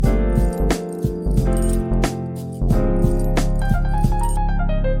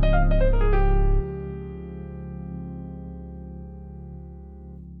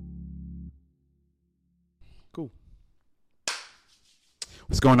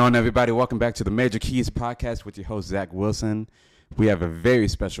going on, everybody? Welcome back to the Major Keys Podcast with your host, Zach Wilson. We have a very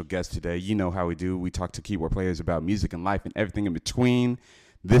special guest today. You know how we do. We talk to keyboard players about music and life and everything in between.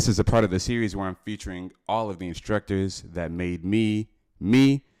 This is a part of the series where I'm featuring all of the instructors that made me,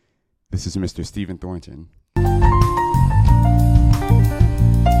 me. This is Mr. Stephen Thornton.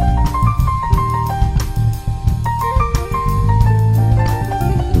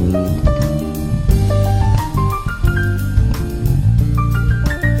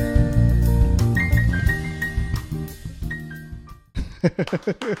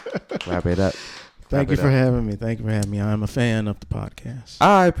 Wrap it up. Thank you for having me. I'm a fan of the podcast.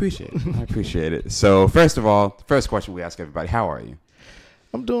 I appreciate it. So first of all, first question we ask everybody, how are you?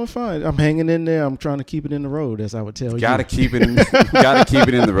 I'm doing fine. I'm hanging in there. I'm trying to keep it in the road, as I would tell you. Gotta keep it in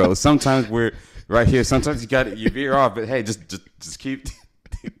the road. Sometimes we're right here. Sometimes you veer off, but hey, just keep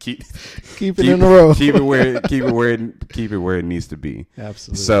it in the road. Keep it where it needs to be.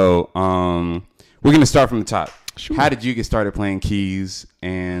 Absolutely. So we're gonna start from the top. Sure. How did you get started playing keys,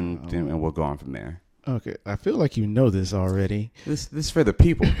 and we'll go on from there. Okay, I feel like you know this already. This for the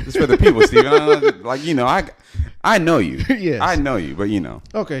people. This for the people, Steven. I know you. Yes, I know you, but you know.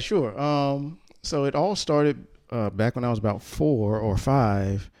 Okay, sure. So it all started back when I was about 4 or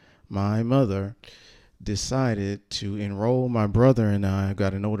 5. My mother decided to enroll my brother and I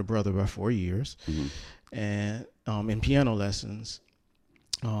got an older brother by 4 years, and in piano lessons.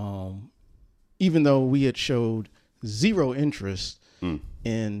 Even though we had showed zero interest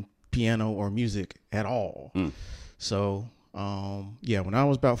in piano or music at all. So, when I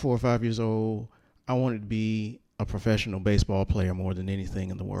was about 4 or 5 years old, I wanted to be a professional baseball player more than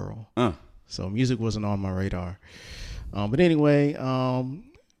anything in the world. So music wasn't on my radar. But anyway,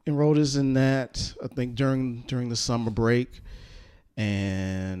 enrolled us in that, I think, during the summer break.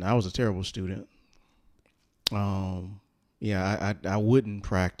 And I was a terrible student. I wouldn't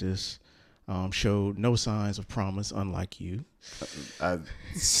practice. Showed no signs of promise, unlike you. I'm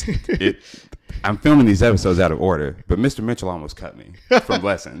filming these episodes out of order, but Mr. Mitchell almost cut me from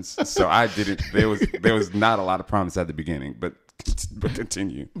lessons, so I didn't. There was not a lot of promise at the beginning, but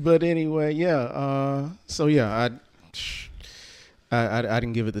continue. But anyway, I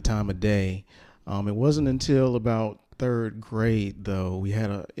didn't give it the time of day. It wasn't until about 3rd grade, though, we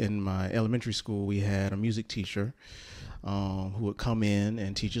had in my elementary school we had a music teacher. Who would come in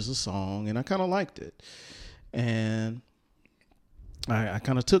and teach us a song, and I kind of liked it, and I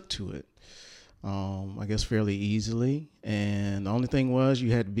kind of took to it, I guess fairly easily. And the only thing was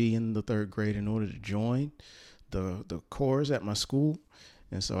you had to be in the 3rd grade in order to join the chorus at my school,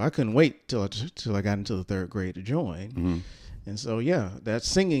 and so I couldn't wait till I got into the 3rd grade to join. And so that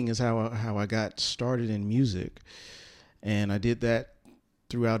singing is how I got started in music, and I did that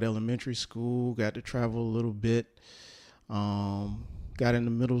throughout elementary school. Got to travel a little bit. Got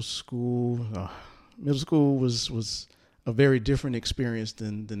into middle school. Middle school was a very different experience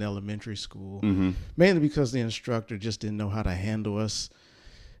than elementary school, mainly because the instructor just didn't know how to handle us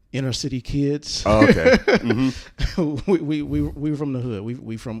inner city kids. Oh, okay. we were from the hood. We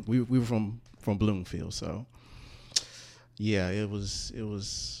were from Bloomfield. So it was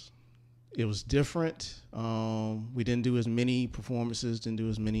different. We didn't do as many performances, didn't do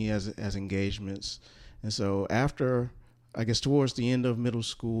as many as engagements, and so after, I guess, towards the end of middle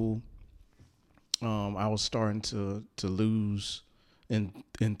school, I was starting to lose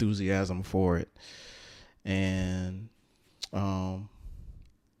enthusiasm for it. And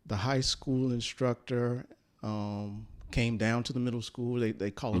the high school instructor came down to the middle school.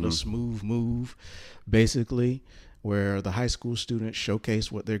 They call it a smooth move, basically, where the high school students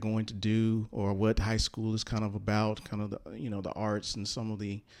showcase what they're going to do or what high school is kind of about, kind of the arts and some of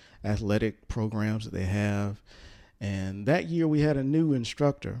the athletic programs that they have. And that year we had a new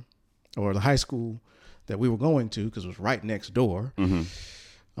instructor, or the high school that we were going to, because it was right next door.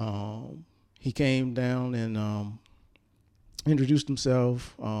 He came down and introduced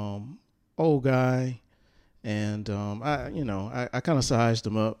himself, old guy, and I kind of sized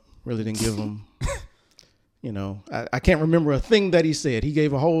him up. Really didn't give him, I can't remember a thing that he said. He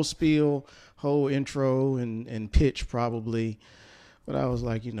gave a whole spiel, whole intro and pitch probably, but I was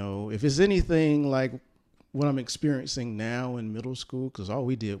like, if it's anything like what I'm experiencing now in middle school, because all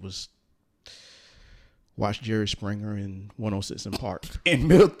we did was watch Jerry Springer in 106 in Park.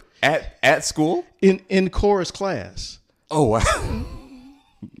 At school? In chorus class. Oh, wow.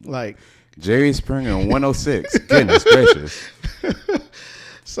 Like Jerry Springer in 106. Goodness gracious.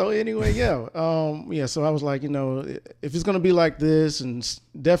 So anyway, so I was like, if it's going to be like this, and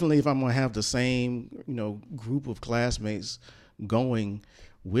definitely if I'm going to have the same, group of classmates going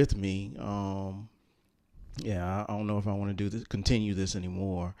with me, yeah, I don't know if I want to do this, continue this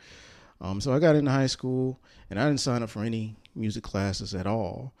anymore. So I got into high school, and I didn't sign up for any music classes at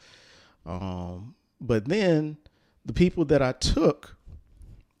all. But then the people that I took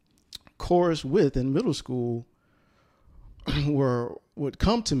chorus with in middle school would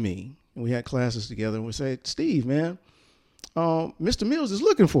come to me, and we had classes together, and would say, "Steve, man, Mr. Mills is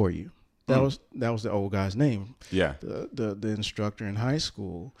looking for you." That was the old guy's name. Yeah. The instructor in high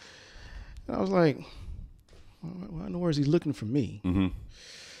school. And I was like, why in the world is he looking for me?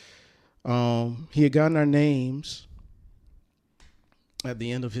 Mm-hmm. He had gotten our names at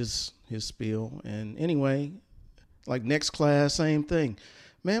the end of his spiel. And anyway, like next class, same thing.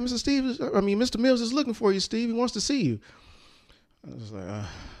 Man, Mr. Mills is looking for you, Steve. He wants to see you. I was like,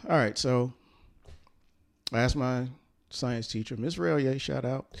 all right. So I asked my science teacher, Miss Railway, shout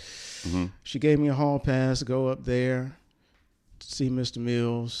out. Mm-hmm. She gave me a hall pass to go up there to see Mr.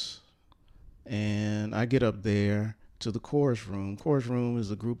 Mills. And I get up there to the chorus room. Chorus room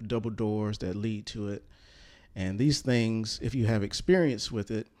is a group of double doors that lead to it. And these things, if you have experience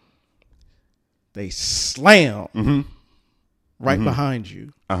with it, they slam right behind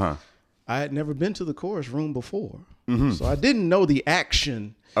you. Uh-huh. I had never been to the chorus room before. Mm-hmm. So I didn't know the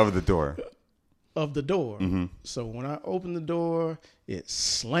action Of the door. of the door. Mm-hmm. So when I open the door, it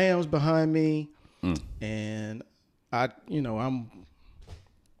slams behind me, and I'm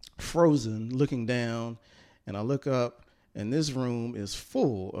frozen looking down, and I look up, and this room is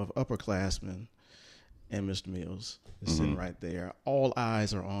full of upperclassmen, and Mr. Mills is sitting right there. All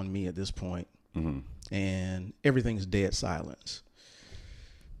eyes are on me at this point, and everything's dead silence.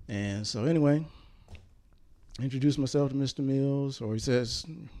 And so anyway, I introduce myself to Mr. Mills, or he says,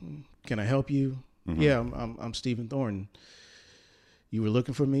 "Can I help you?" Yeah, I'm Stephen Thornton. You were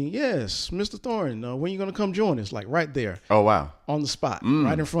looking for me? Yes, Mr. Thornton. When are you going to come join us? Like right there. Oh, wow. On the spot,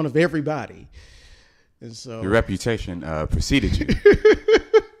 right in front of everybody. And so Your reputation preceded you.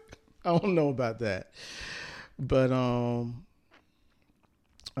 I don't know about that. But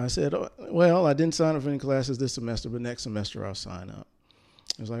I said, well, I didn't sign up for any classes this semester, but next semester I'll sign up.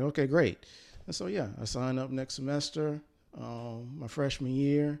 I was like, okay, great. And so, yeah, I signed up next semester, my freshman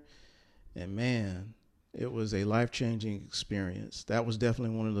year. And, man, it was a life-changing experience. That was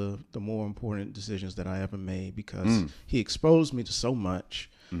definitely one of the more important decisions that I ever made because he exposed me to so much.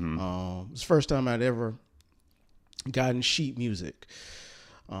 It was the first time I'd ever gotten sheet music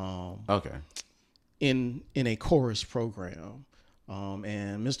in a chorus program.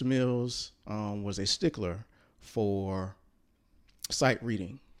 And Mr. Mills was a stickler for sight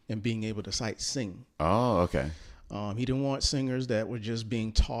reading and being able to sight sing. Oh, okay. He didn't want singers that were just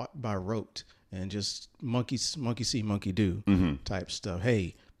being taught by rote and just monkey see, monkey do type stuff.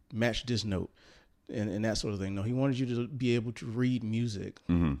 Hey, match this note and that sort of thing. No, he wanted you to be able to read music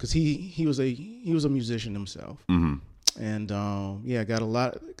because he was a musician himself. And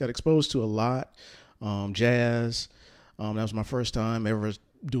got exposed to a lot. Jazz. That was my first time ever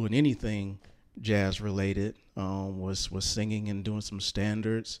doing anything jazz related. Was singing and doing some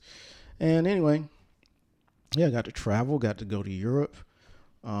standards. And anyway, yeah, I got to travel, got to go to Europe.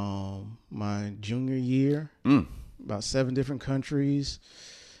 My junior year, about 7 different countries,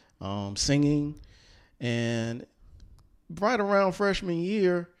 singing. And right around freshman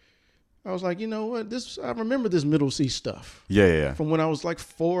year, I was like, you know what? I remember this middle C stuff. Yeah. From when I was like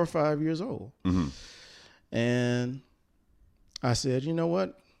 4 or 5 years old. And I said, you know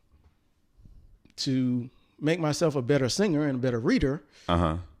what? To make myself a better singer and a better reader,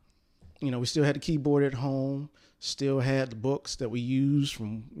 we still had the keyboard at home, still had the books that we used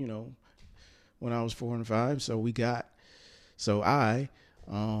from, when I was 4 and 5. So I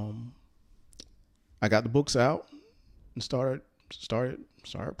got the books out and started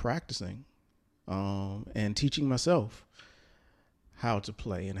practicing, and teaching myself how to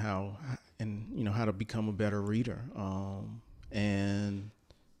play and how to become a better reader. And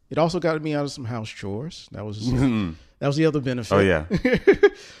it also got me out of some house chores. That was the other benefit. Oh yeah.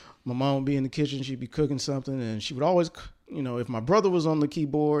 My mom would be in the kitchen. She'd be cooking something, and she would always, if my brother was on the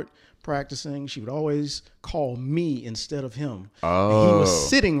keyboard practicing, she would always call me instead of him. Oh. And he was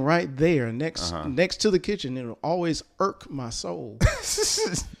sitting right there next to the kitchen. It would always irk my soul.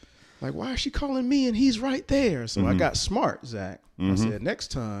 Like, why is she calling me and he's right there? So I got smart, Zach. I said,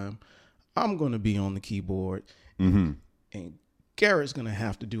 next time I'm going to be on the keyboard, and Garrett's going to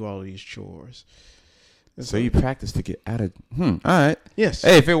have to do all these chores. So you practiced to get out of. All right. Yes.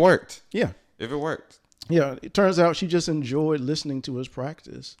 Hey, if it worked. Yeah. If it worked. Yeah. It turns out she just enjoyed listening to us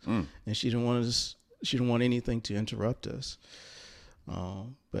practice, and she didn't want anything to interrupt us.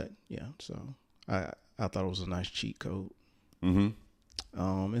 But yeah, so I thought it was a nice cheat code.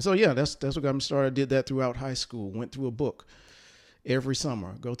 And so yeah, that's what got me started. I did that throughout high school. Went through a book every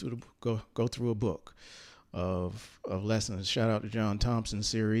summer. Go through a book of lessons. Shout out to John Thompson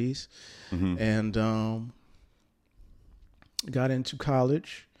series, and got into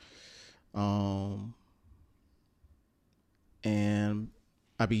college, and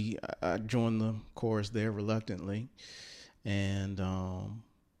I joined the chorus there reluctantly, and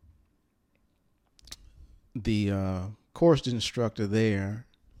the chorus instructor there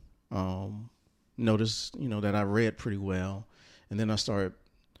noticed, that I read pretty well, and then I started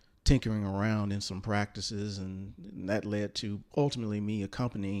tinkering around in some practices, and that led to ultimately me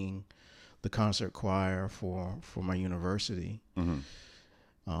accompanying the concert choir for my university.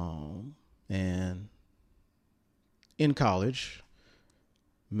 And in college,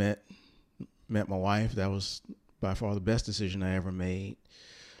 met my wife. That was by far the best decision I ever made,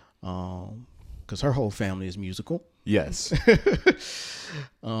 because her whole family is musical. Yes.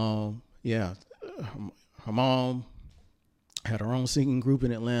 Yeah. Her mom had her own singing group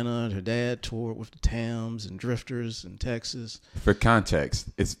in Atlanta. Her dad toured with the Tams and Drifters in Texas. For context,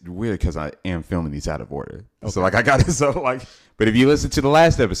 it's weird because I am filming these out of order. Okay. So I got it. But if you listen to the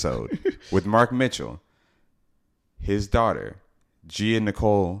last episode with Mark Mitchell, his daughter, Gia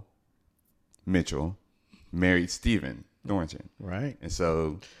Nicole Mitchell, married Stephen Thornton. Right. And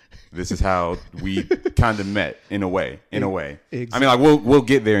so this is how we kind of met in a way. Exactly. I mean, we'll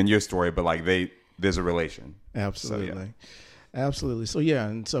get there in your story, but there's a relation. Absolutely. So, yeah. Absolutely. So yeah,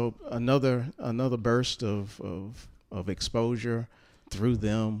 and so another burst of exposure through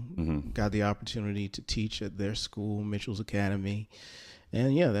them. Got the opportunity to teach at their school, Mitchell's Academy,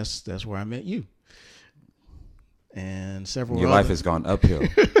 and yeah, that's where I met you. And your life has gone uphill.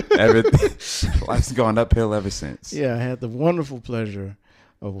 Life's gone uphill ever since. Yeah, I had the wonderful pleasure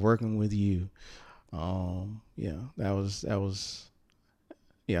of working with you. Yeah, that was.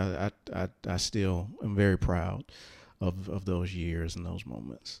 Yeah, I still am very proud of those years and those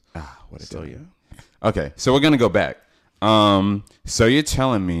moments. What a so time. Yeah. Okay, so we're gonna go back. So you're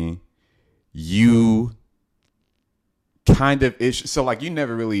telling me you kind of you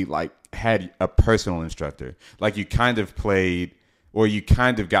never really had a personal instructor. You kind of played, or you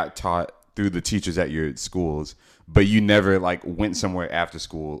kind of got taught through the teachers at your schools, but you never went somewhere after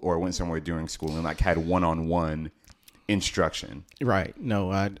school or went somewhere during school and had one-on-one instruction. Right.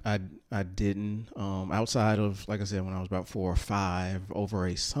 No, I didn't. Outside of, like I said, when I was about 4 or 5, over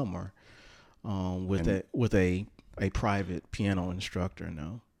a summer, with a private piano instructor.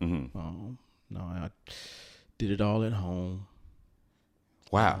 No. No, I did it all at home.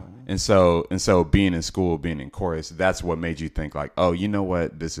 Wow. And so being in school, being in chorus, that's what made you think oh, you know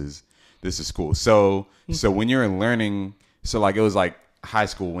what, this is cool. So when you're learning, it was high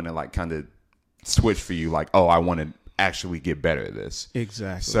school when it kind of switched for you, oh, I want to actually get better at this.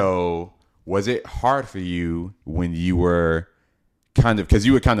 Exactly. So was it hard for you when you were because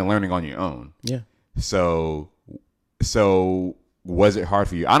you were kind of learning on your own? Yeah. So was it hard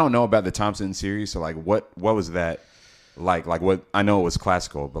for you? I don't know about the Thompson series. So what was that like what, I know it was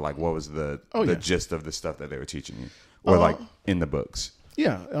classical, but what was the gist of the stuff that they were teaching you, or in the books?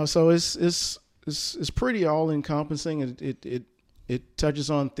 Yeah. So it's pretty all encompassing. It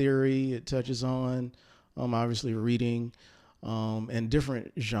touches on theory. It touches on obviously reading, and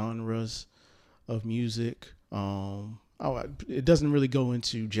different genres of music. It doesn't really go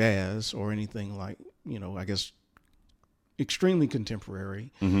into jazz or anything I guess extremely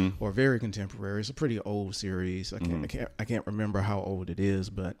contemporary or very contemporary. It's a pretty old series. I can't remember how old it is,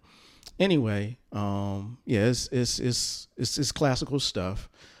 but anyway, it's classical stuff,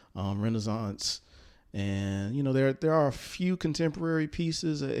 Renaissance, and there are a few contemporary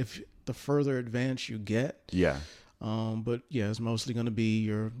pieces if the further advanced you get. Yeah. But yeah, it's mostly going to be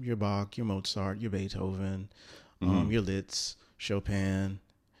your Bach, your Mozart, your Beethoven, your Liszt, Chopin,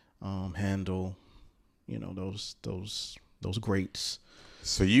 Handel, those greats.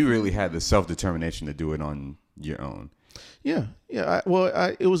 So you really had the self-determination to do it on your own. Yeah. Yeah.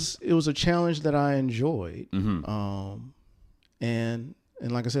 It was a challenge that I enjoyed. And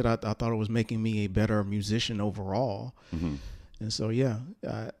like I said, I thought it was making me a better musician overall. And so, yeah,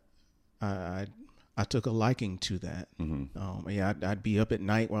 I took a liking to that. I'd be up at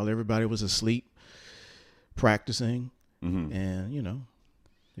night while everybody was asleep practicing, and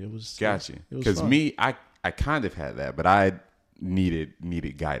it was. Gotcha. Because me, I kind of had that, but I needed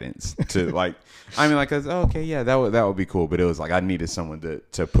guidance to okay, yeah, that would be cool, but it was I needed someone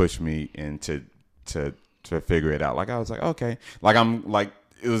to push me and to figure it out. I was okay, it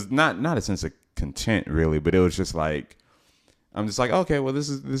was not a sense of content really, but it was just I'm just like, okay, well, this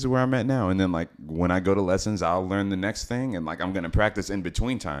is where I'm at now. And then like when I go to lessons, I'll learn the next thing, and like I'm gonna practice in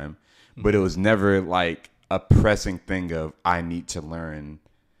between time. But it was never like a pressing thing of I need to learn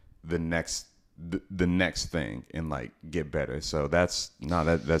the next thing and like get better. So that's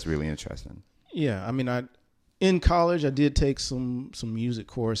really interesting. Yeah, I mean, in college I did take some music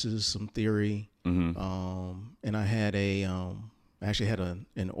courses, some theory, and I had actually had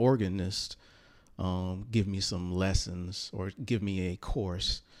an organist give me some lessons or give me a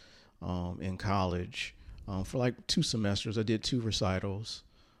course in college for like 2 semesters. I did 2 recitals.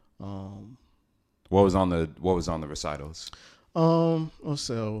 What was on the recitals?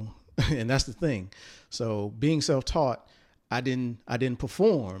 So, and that's the thing. So being self-taught, I didn't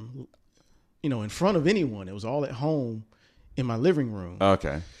perform, in front of anyone. It was all at home in my living room.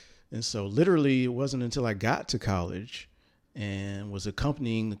 Okay. And so literally it wasn't until I got to college and was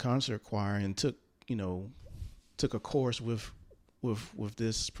accompanying the concert choir and took a course with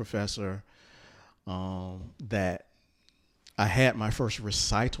this professor that I had my first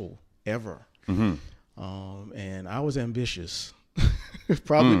recital ever. And I was ambitious,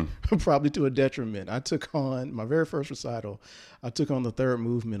 probably to a detriment. I took on my very first recital. I took on the 3rd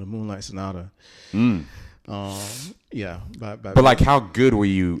movement of Moonlight Sonata. Yeah. But like, how good were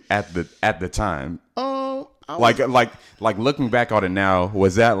you at the time? Like looking back on it now,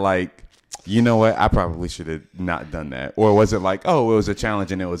 was that like, you know what, I probably should have not done that, or was it like, oh, it was a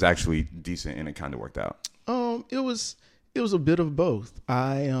challenge and it was actually decent and it kind of worked out? It was a bit of both.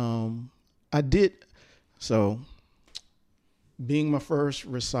 I did. So being my first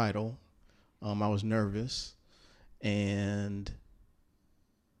recital, I was nervous,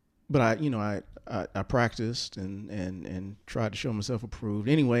 but I practiced and tried to show myself approved.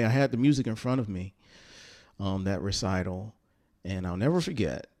 Anyway, I had the music in front of me, that recital, and I'll never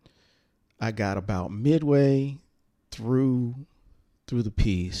forget. I got about midway through the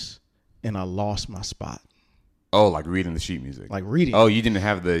piece, and I lost my spot. Oh, like reading the sheet music. Like reading. Oh, you didn't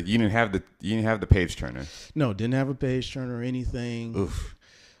have the page turner. No, didn't have a page turner or anything. Oof.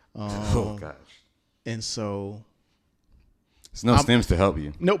 Oh gosh. And so there's no stems to help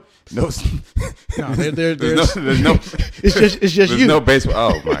you. Nope. No. No, there's no. It's just there's you. No baseball.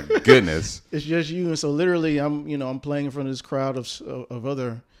 Oh my goodness. It's just you, and so literally, I'm playing in front of this crowd of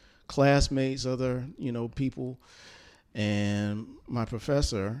other classmates, other people, and my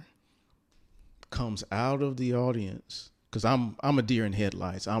professor comes out of the audience because I'm a deer in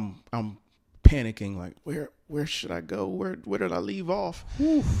headlights. I'm panicking, like where should I go? Where did I leave off?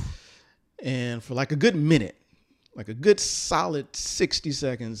 Whew. And for like a good minute, like a good solid 60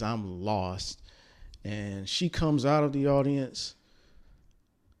 seconds, I'm lost. And she comes out of the audience,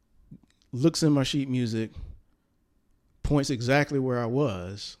 looks in my sheet music, points exactly where I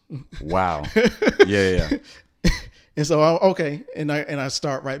was. Wow. Yeah. And so I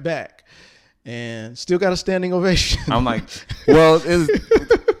start right back. And still got a standing ovation. I'm like, well,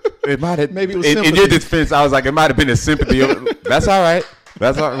 it might have. Maybe it was in your defense, I was like, it might have been a sympathy. That's all right.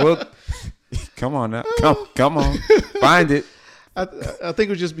 Well, come on now. Come on. Find it. I think it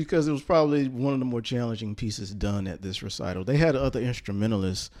was just because it was probably one of the more challenging pieces done at this recital. They had other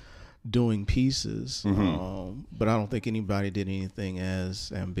instrumentalists doing pieces, but I don't think anybody did anything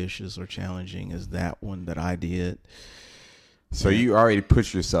as ambitious or challenging as that one that I did. So you already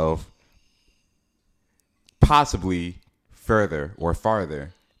pushed yourself possibly further or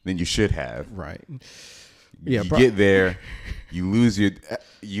farther than you should have. Right. Yeah. You get there, you lose it.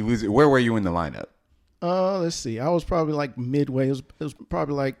 Where were you in the lineup? Let's see. I was probably like midway. It was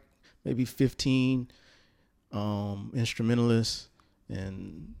probably like maybe 15 instrumentalists,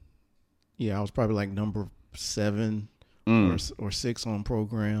 and yeah, I was probably like number 7 or 6 on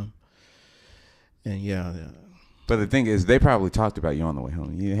program. And yeah. But the thing is, they probably talked about you on the way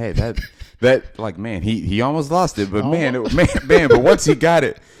home. Yeah, hey, that like, man, he almost lost it, but man, but once he got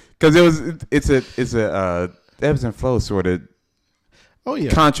it, because it's a ebbs and flows sort of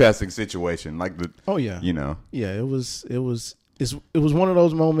contrasting situation, like the yeah, it was one of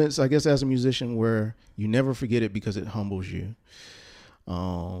those moments, I guess, as a musician where you never forget it because it humbles you,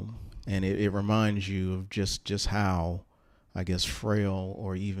 and it reminds you of just how, I guess, frail,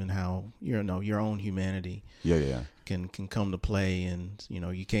 or even how your own humanity can come to play, and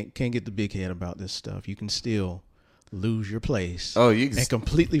you can't get the big head about this stuff. You can still lose your place and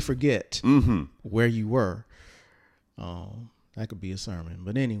completely forget where you were. That could be a sermon,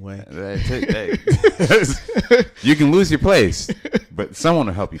 but anyway, you can lose your place, but someone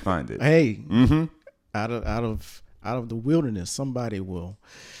will help you find it. Hey, out of the wilderness, somebody will.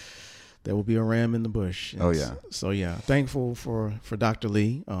 There will be a ram in the bush. And so yeah, thankful for Dr.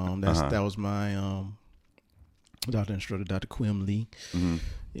 Lee. That was my Dr. Instructor, Dr. Quim Lee. Mm-hmm.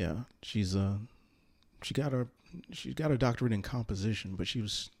 Yeah, she got her doctorate in composition, but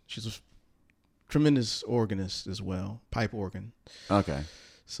she's a tremendous organist as well, pipe organ. Okay.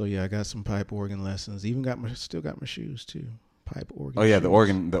 So yeah, I got some pipe organ lessons. Still got my shoes too. Pipe organ. Oh yeah,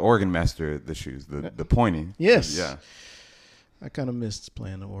 shoes. the organ master, the shoes, the pointing. Yes. Yeah. I kind of missed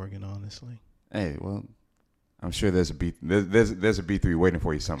playing the organ, honestly. Hey, well, I'm sure there's a B3 waiting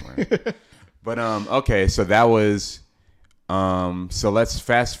for you somewhere. But okay, so that was so let's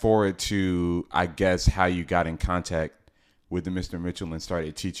fast forward to, I guess, how you got in contact with the Mr. Mitchell and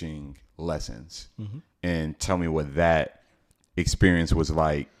started teaching lessons. Mm-hmm. And tell me what that experience was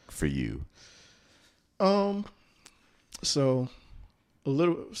like for you. So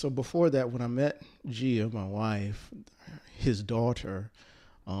before that, when I met Gia, my wife, his daughter,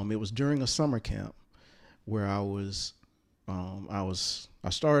 it was during a summer camp where I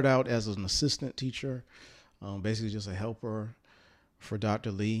started out as an assistant teacher, basically just a helper for Dr.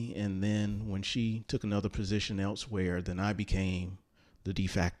 Lee. And then when she took another position elsewhere, then I became the de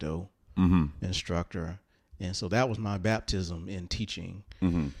facto instructor. And so that was my baptism in teaching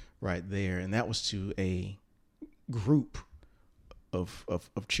right there. And that was to a group of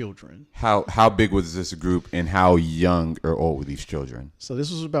children. How big was this group, and how young or old were these children? So this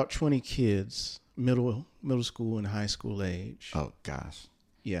was about 20 kids, middle school and high school age. Oh gosh.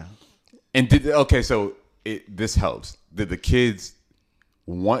 Yeah. And this helps. Did the kids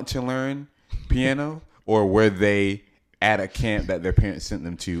want to learn piano, or were they at a camp that their parents sent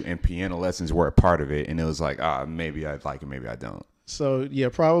them to and piano lessons were a part of it, and it was like, maybe I like it, maybe I don't? So yeah,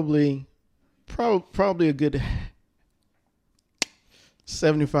 probably a good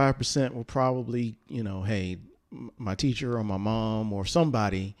 75% will probably, hey, my teacher or my mom or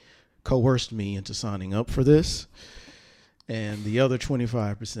somebody coerced me into signing up for this. And the other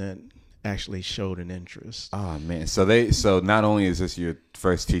 25% actually showed an interest. Oh man. So not only is this your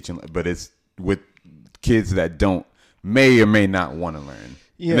first teaching, but it's with kids that may or may not want to learn.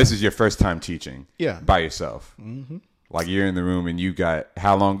 Yeah. And this is your first time teaching by yourself. Mm-hmm. Like you're in the room and you got,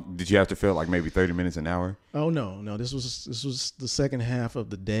 how long did you have to fill? Like maybe 30 minutes, an hour? Oh no. This was the second half of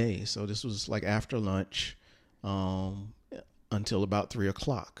the day. So this was like after lunch, until about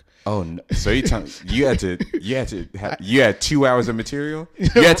 3:00. Oh, no. So you had 2 hours of material?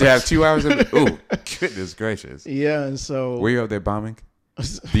 You had to have 2 hours of, oh, goodness gracious. Yeah. And so. Were you up there bombing?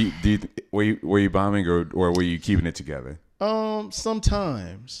 Were you bombing or were you keeping it together?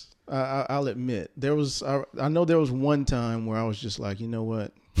 Sometimes. I'll admit I know there was one time where I was just like, you know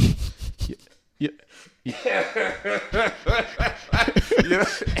what?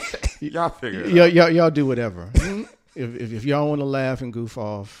 Y'all figure it out. Y'all do whatever. If y'all want to laugh and goof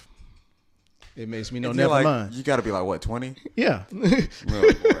off, it makes me know. Never mind. You got to be like what, 20? Yeah. Oh,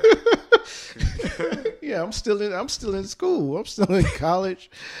 boy. Yeah, I'm still in school. I'm still in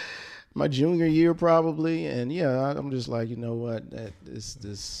college. My junior year probably, and yeah, I'm just like, you know what?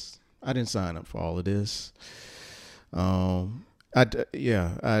 I didn't sign up for all of this. I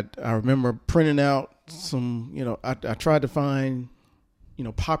remember printing out some, I tried to find,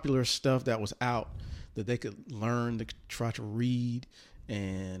 popular stuff that was out that they could learn, to try to read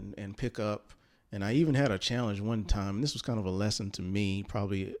and pick up. And I even had a challenge one time, and this was kind of a lesson to me,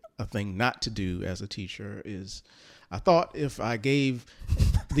 probably a thing not to do as a teacher, is I thought if I gave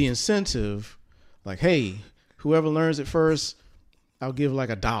the incentive, like, hey, whoever learns it first, I'll give like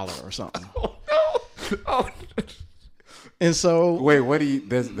 $1 or something. Oh no! Oh. And so wait, what do you?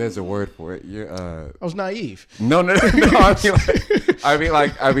 There's a word for it. You're I was naive. No. I mean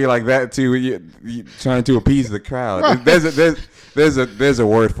like that too. You trying to appease the crowd. Right. There's a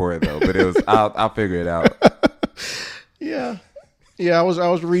word for it though. But it was I'll figure it out. Yeah. I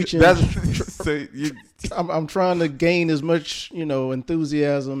was reaching. I'm trying to gain as much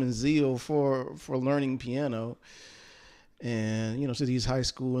enthusiasm and zeal for learning piano. And, to these high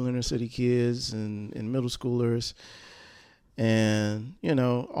school and inner city kids and middle schoolers. And,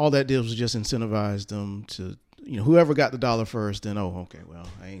 all that did was just incentivize them to, whoever got the $1 first, then, oh, okay, well,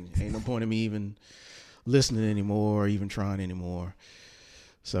 ain't no point in me even listening anymore or even trying anymore.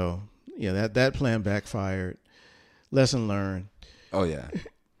 So, yeah, that plan backfired. Lesson learned. Oh, yeah.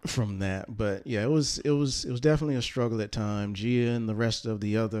 From that. But, yeah, it was definitely a struggle at times. Gia and the rest of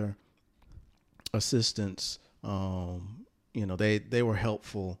the other assistants, they were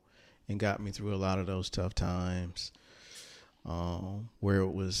helpful and got me through a lot of those tough times, where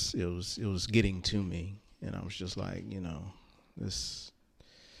it was getting to me, and I was just like, this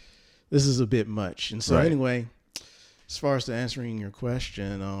is a bit much. And so Anyway, as far as to answering your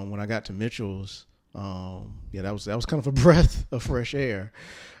question, when I got to Mitchell's, that was kind of a breath of fresh air,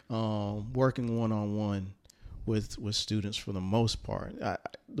 working one-on-one with students for the most part.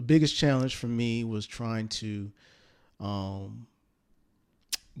 The biggest challenge for me was trying to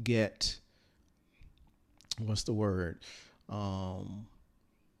get, what's the word, for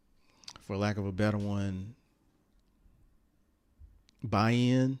lack of a better one,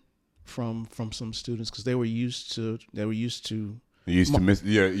 buy-in from some students, because they were used to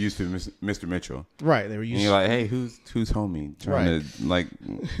Mr. Mitchell. Right. They were used. And you're like, hey, who's homie? Trying to like,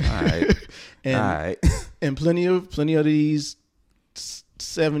 all right, and, all right. And plenty of these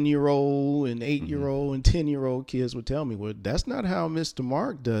 7-year-old and 8-year-old and 10-year-old kids would tell me, well, that's not how Mr.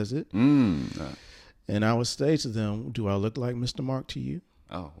 Mark does it. And I would say to them, do I look like Mr. Mark to you?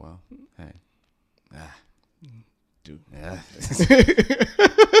 Oh, well, hey. Do. Yeah.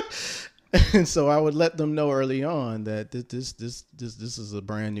 And so I would let them know early on that this is a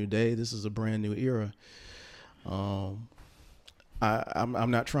brand new day. This is a brand new era. I'm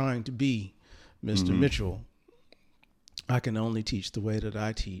not trying to be Mr. Mitchell. I can only teach the way that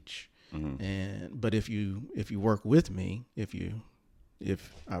I teach. But if you work with me,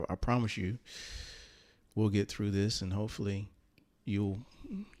 I promise you, we'll get through this, and hopefully you'll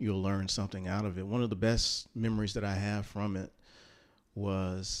learn something out of it. One of the best memories that I have from it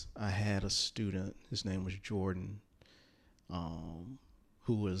was I had a student, his name was Jordan,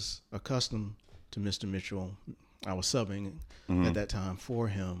 who was accustomed to Mr. Mitchell. I was subbing at that time for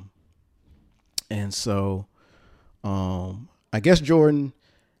him. And so I guess Jordan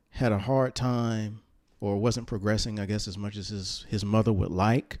had a hard time, or wasn't progressing, I guess, as much as his mother would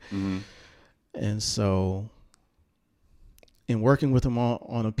like. And so in working with him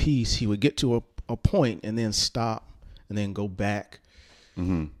on a piece, he would get to a point and then stop and then go back.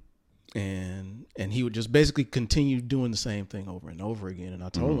 And he would just basically continue doing the same thing over and over again. And I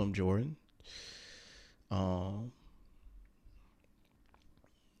told him, Jordan,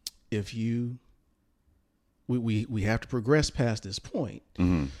 if we have to progress past this point.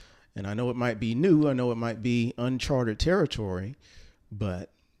 And I know it might be new, I know it might be uncharted territory, but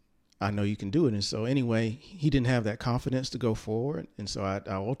I know you can do it. And so anyway, he didn't have that confidence to go forward. And so I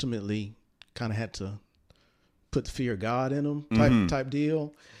ultimately kind of had to put the fear of God in him type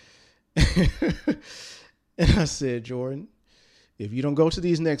deal. And I said, Jordan, if you don't go to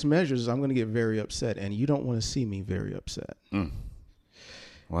these next measures, I'm going to get very upset. And you don't want to see me very upset.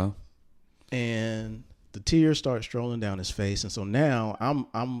 Well, and the tears start strolling down his face. And so now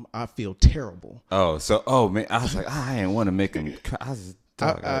I feel terrible. Oh man, I was like, I didn't want to make him cry.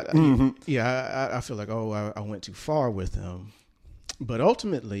 I feel like, I went too far with him. But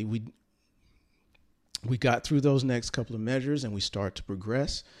ultimately, we got through those next couple of measures, and we start to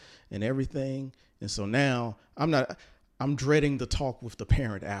progress and everything. And so now I'm dreading the talk with the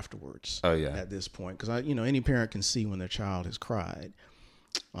parent afterwards. Oh yeah. At this point, because any parent can see when their child has cried.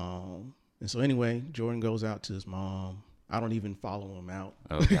 And so anyway, Jordan goes out to his mom. I don't even follow him out.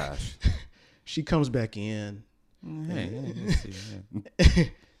 Oh gosh. She comes back in.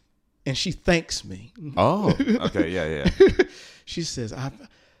 Hey, and she thanks me. Oh, okay, yeah. She says,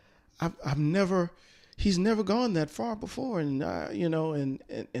 I've never, he's never gone that far before, and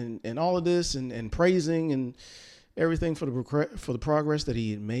and all of this, and praising and everything for the progress that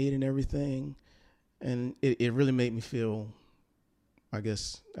he had made and everything, and it really made me feel, I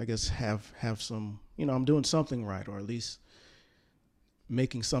guess have some, I'm doing something right, or at least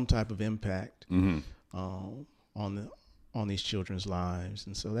making some type of impact on these children's lives.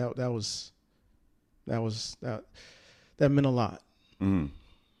 And so that meant a lot.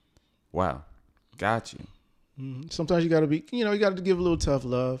 Wow. Got you. Sometimes you got to be, you got to give a little tough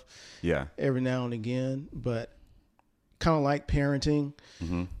love. Yeah. Every now and again, but kind of like parenting.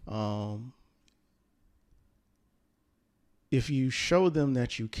 If you show them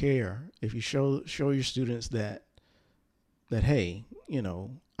that you care, if you show your students that hey,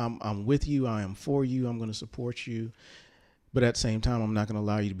 I'm with you, I am for you, I'm going to support you, but at the same time, I'm not going to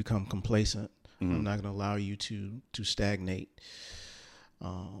allow you to become complacent. I'm not going to allow you to stagnate.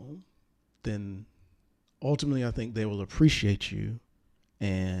 Then ultimately, I think they will appreciate you,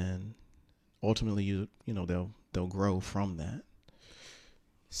 and ultimately, they'll grow from that.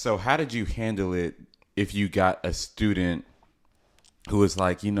 So how did you handle it if you got a student who was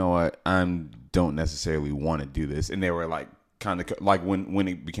like, you know what, I don't necessarily want to do this, and they were like, kind of like when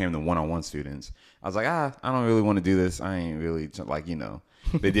it became the one-on-one students, I was like, I don't really want to do this. I ain't really like,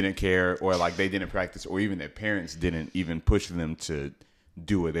 they didn't care, or like they didn't practice, or even their parents didn't even push them to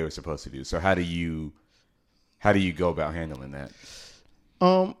do what they were supposed to do. So how do you go about handling that?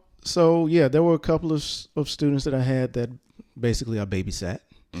 So yeah, there were a couple of students that I had that basically I babysat.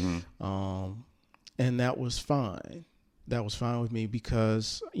 And that was fine. that was fine with me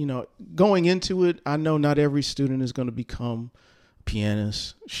because, going into it, I know not every student is going to become a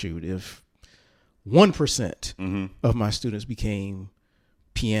pianist. Shoot, if 1% of my students became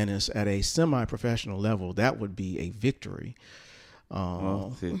pianists at a semi-professional level, that would be a victory.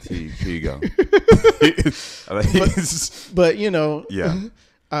 Well, here you go. but yeah.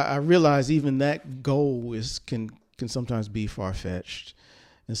 I realize even that goal can sometimes be far-fetched.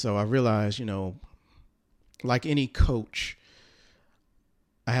 And so I realize, like any coach,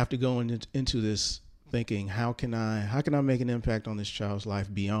 I have to go into this thinking, how can I make an impact on this child's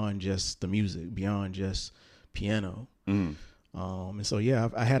life beyond just the music, beyond just piano? And so,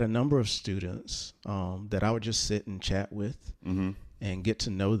 I had a number of students that I would just sit and chat with and get to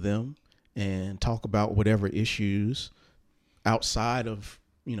know them and talk about whatever issues outside of,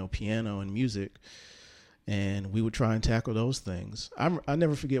 piano and music. And we would try and tackle those things. I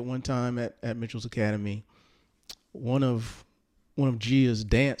never forget one time at Mitchell's Academy, one of Gia's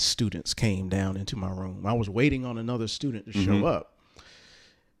dance students came down into my room. I was waiting on another student to show up.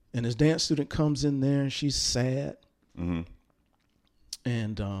 And this dance student comes in there and she's sad.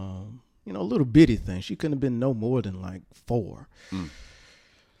 And, a little bitty thing. She couldn't have been no more than like 4.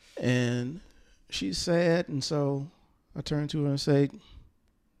 And she's sad. And so I turn to her and say,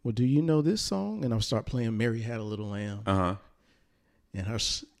 well, do you know this song? And I'll start playing Mary Had a Little Lamb. And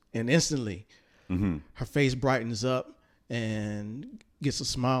instantly her face brightens up and gets a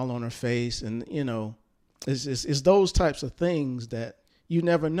smile on her face. And, it's those types of things that you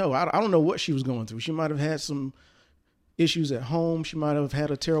never know. I don't know what she was going through. She might have had some issues at home. She might have had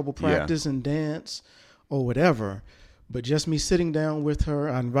a terrible practice in dance or whatever. But just me sitting down with her,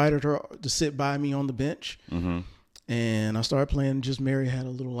 I invited her to sit by me on the bench. And I started playing just Mary Had a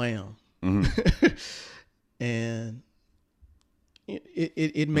Little Lamb. And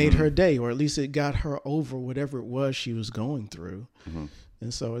it made her day, or at least it got her over whatever it was she was going through.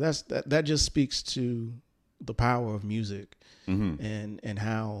 And so that just speaks to the power of music and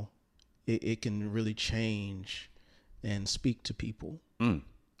how it can really change and speak to people.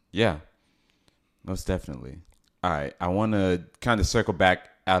 Yeah, most definitely. All right, I want to kind of circle back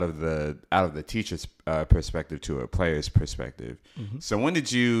out of the teacher's perspective to a player's perspective. So when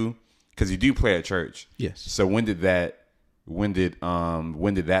did you? Because you do play at church. Yes. So when did that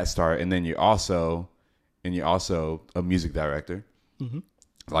start? And then you're also a music director.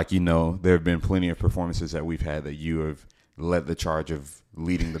 Like, there have been plenty of performances that we've had that you have led the charge of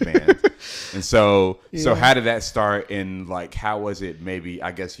leading the band. And so how did that start? And like, how was it? Maybe,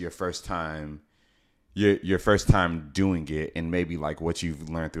 I guess, your first time doing it, and maybe like what you've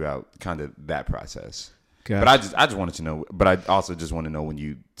learned throughout kind of that process. Gotcha. But I just wanted to know. But I also just want to know when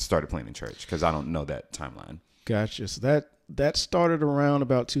you started playing in church, because I don't know that timeline. Gotcha. So that started around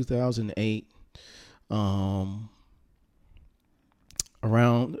about 2008.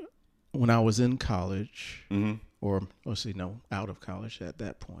 Around when I was in college, or out of college at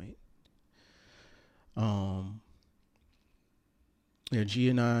that point. G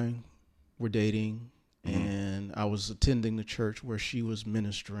and I were dating, and I was attending the church where she was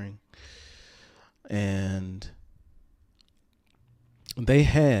ministering, and they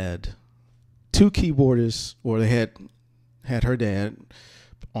had 2 keyboardists, or they had her dad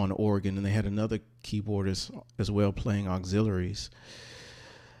on organ, and they had another keyboardist as well playing auxiliaries.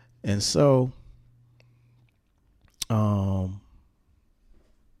 And so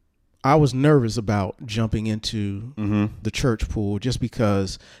I was nervous about jumping into the church pool, just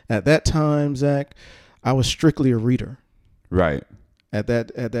because at that time, Zach, I was strictly a reader. Right. At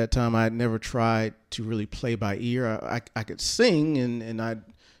that time, I had never tried to really play by ear. I could sing, and I'd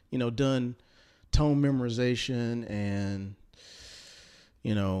done tone memorization and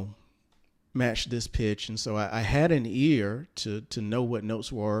match this pitch. And so I had an ear to know what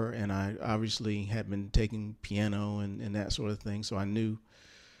notes were. And I obviously had been taking piano and that sort of thing. So I knew,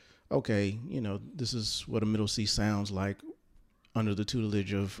 okay, this is what a middle C sounds like under the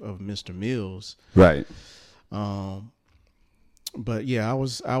tutelage of Mr. Mills. Right. But yeah, I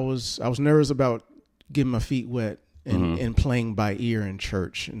was nervous about getting my feet wet and playing by ear in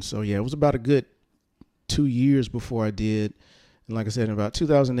church. And so, yeah, it was about a good 2 years before I did. And like I said, in about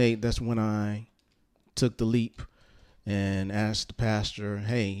 2008, that's when I took the leap and asked the pastor,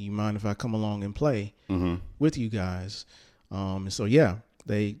 hey, you mind if I come along and play with you guys? And so, yeah,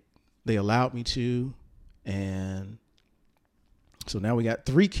 they allowed me to. And so now we got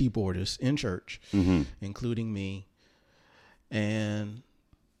 3 keyboardists in church, including me. And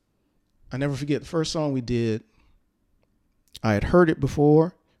I never forget the first song we did. I had heard it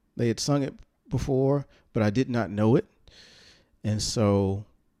before. They had sung it before, but I did not know it. And so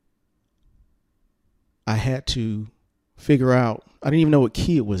I had to figure out. I didn't even know what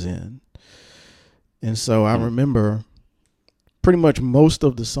key it was in. And so I remember pretty much most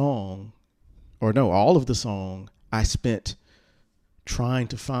of the song, or no, all of the song, I spent trying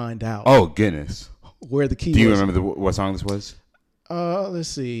to find out. Oh, goodness. Where the key was. Do you remember what song this was? Let's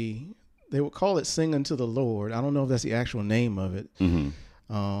see. They would call it Sing Unto the Lord. I don't know if that's the actual name of it. Mm-hmm.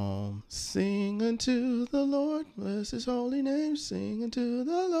 Sing unto the Lord, bless his holy name. Sing unto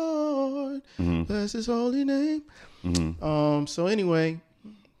the Lord, bless his holy name. Mm-hmm. So anyway,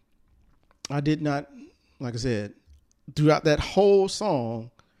 I did not, like I said, throughout that whole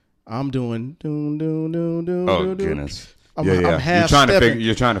song, I'm doing doom doom doom doom. Oh, goodness. I'm half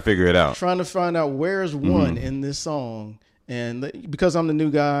You're trying to figure it out. Trying to find out where's one in this song. And because I'm the new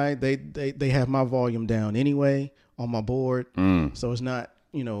guy, they have my volume down anyway on my board. So it's not,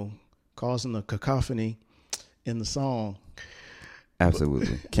 causing a cacophony in the song.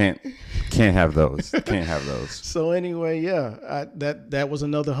 Absolutely. Can't have those. Can't have those. So anyway, yeah, that was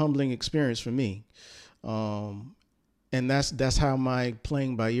another humbling experience for me. And that's how my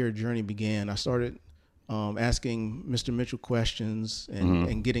playing by ear journey began. I started asking Mr. Mitchell questions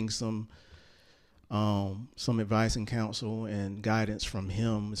and getting some advice and counsel and guidance from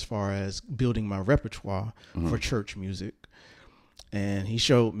him as far as building my repertoire for church music. And he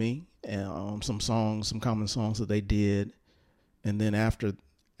showed me some common songs that they did. And then after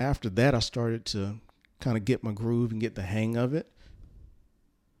that, I started to kind of get my groove and get the hang of it.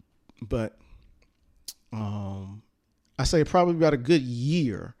 But I say probably about a good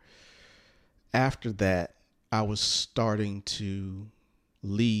year after that, I was starting to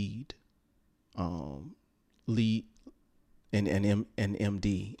lead an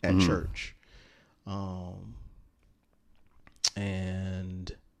MD at church.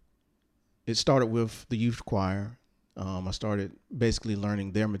 And it started with the youth choir. I started basically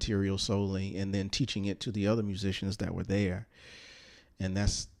learning their material solely and then teaching it to the other musicians that were there. And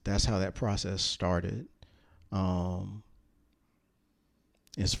that's how that process started.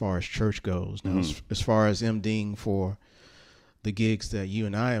 As far as church goes. Now, as far as MDing for the gigs that you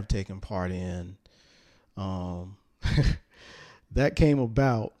and I have taken part in, that came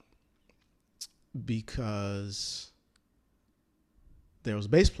about because there was a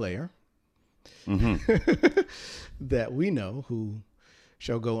bass player that we know who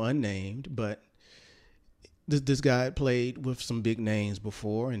shall go unnamed, but this guy had played with some big names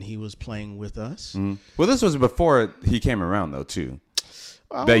before, and he was playing with us. Well, this was before he came around, though, too.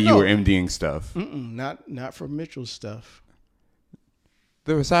 That you were MDing stuff. Not for Mitchell's stuff.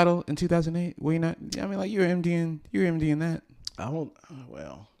 The recital in 2008. Were you not? I mean, like you were MDing that. I don't.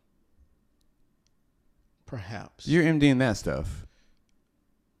 Well, perhaps you're MDing that stuff.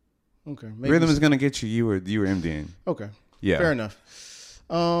 Okay. Rhythm is gonna get you. You were MDing. Okay. Yeah. Fair enough.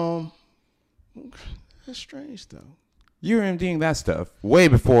 That's strange though. You were MDing that stuff way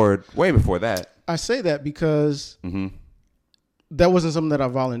before that. I say that because that wasn't something that I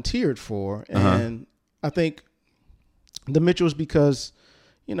volunteered for, and I think the Mitchells, because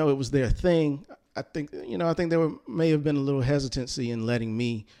it was their thing. I think there may have been a little hesitancy in letting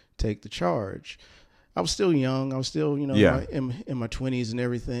me take the charge. I was still young. I was still in my 20s and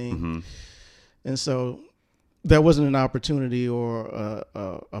everything, and so there wasn't an opportunity or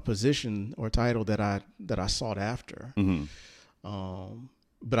a position or title that I sought after.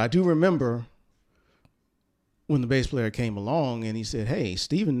 But I do remember when the bass player came along and he said, "Hey,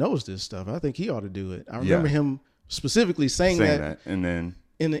 Steven knows this stuff. I think he ought to do it." I remember him specifically saying that, and then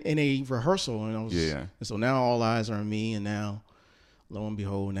in a rehearsal, and I was, and so now all eyes are on me, and now, lo and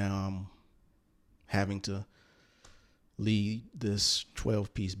behold, now I'm having to lead this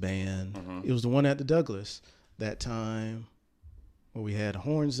 12-piece band. It was the one at the Douglas that time where we had a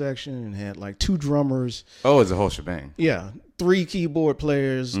horn section and had like 2 drummers. Oh, it's a whole shebang. Yeah, 3 keyboard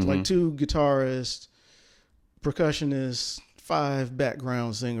players, like 2 guitarists, percussionists, 5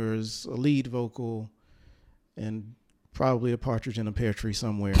 background singers, a lead vocal, and probably a partridge in a pear tree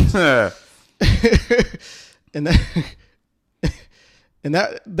somewhere. and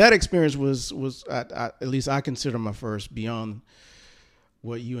that experience was at least I consider my first beyond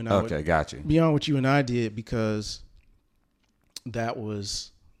what you and I got you. Beyond what you and I did, because that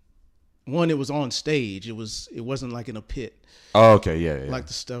was one, it was on stage. It wasn't like in a pit. Oh, okay, yeah. Like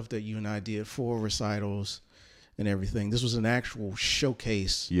the stuff that you and I did for recitals and everything. This was an actual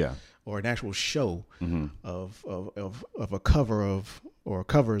showcase, or an actual show of a cover of, or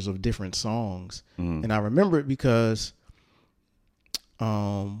covers of different songs. And I remember it because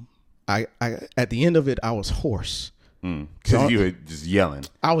I at the end of it I was hoarse. Because you were just yelling.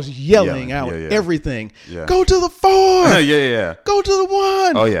 I was yelling out everything. Yeah. Go to the 4. yeah. Go to the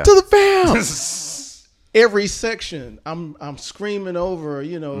 1. Oh, yeah. To the bounce. every section, I'm screaming over,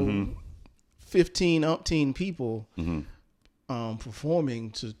 15 umpteen people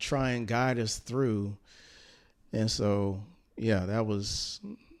performing to try and guide us through. And so, yeah, that was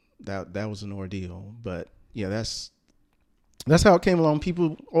an ordeal. But yeah, that's how it came along.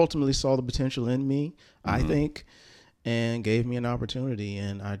 People ultimately saw the potential in me, I think, and gave me an opportunity.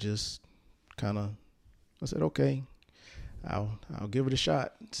 And I just I said, okay, I'll give it a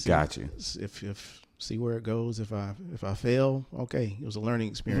shot. Got you. If see where it goes. If I fail, okay, it was a learning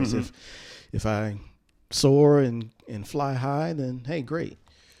experience. If I soar and fly high, then hey, great.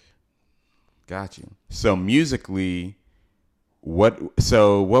 Got you. So musically, what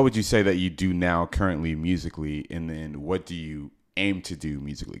would you say that you do now currently musically, and then what do you aim to do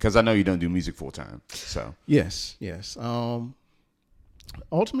musically? Because I know you don't do music full time. So yes.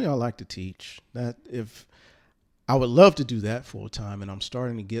 Ultimately, I like to teach. That if I would love to do that full time, and I'm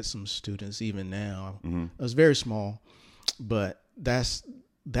starting to get some students even now. It's very small, but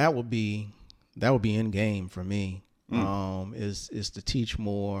that would be end game for me. Is to teach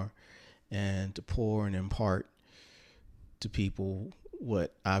more and to pour and impart to people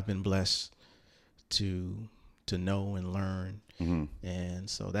what I've been blessed to know and learn. And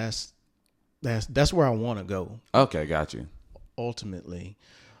so that's where I want to go. Okay, got you. Ultimately,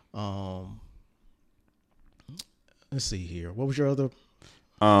 let's see here. What was your other?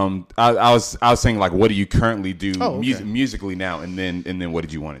 I was saying, like, what do you currently do musically now, and then what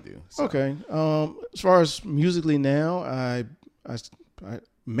did you want to do? So. Okay. As far as musically now, the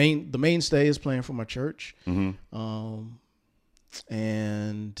mainstay is playing for my church, and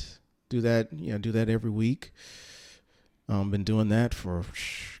do that every week. Been doing that for,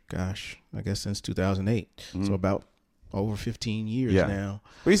 I guess since 2008. So about over 15 years now.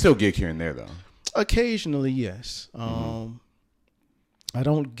 But you still gig here and there, though. Occasionally, yes. I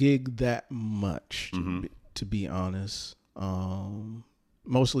don't gig that much, to be honest.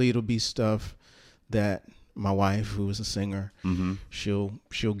 Mostly it'll be stuff that my wife, who is a singer, she'll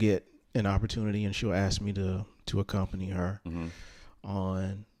get an opportunity and she'll ask me to accompany her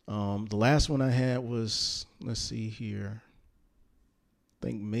on. The last one I had was, let's see here, I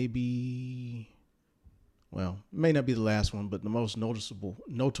think maybe, well, it may not be the last one, but the most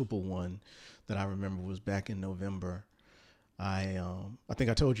notable one that I remember was back in November. I think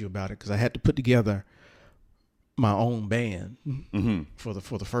I told you about it because I had to put together my own band for the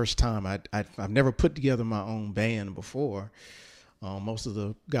first time. I've never put together my own band before. Most of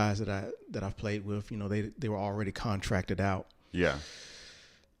the guys that I've played with, they were already contracted out. Yeah.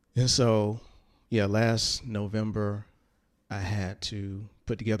 And so, last November I had to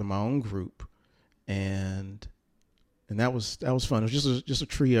put together my own group, and that was fun. It was just a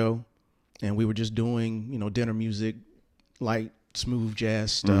trio, and we were just doing dinner music, light, smooth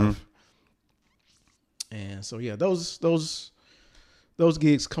jazz stuff. And so those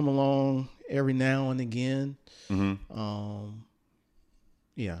gigs come along every now and again.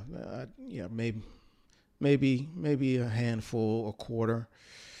 Maybe a handful a quarter.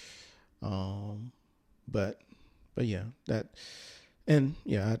 But yeah, that, and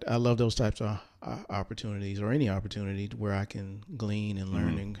yeah, I love those types of opportunities, or any opportunity where I can glean and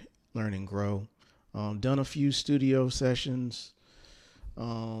learn and grow. Done a few studio sessions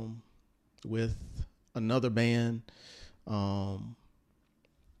with another band, and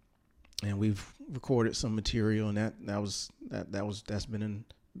we've recorded some material, and that's been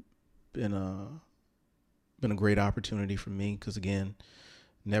a great opportunity for me, because again,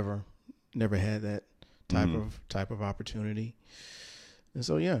 never had that type of opportunity. And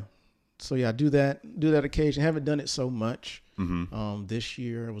so I do that occasionally. Haven't done it so much. This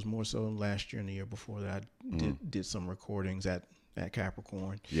year, it was more so last year and the year before that I did some recordings at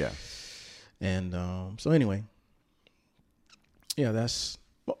Capricorn. Yeah. And so anyway, yeah, that's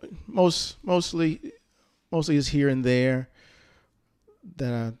mostly is here and there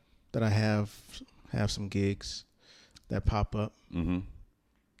that I have some gigs that pop up.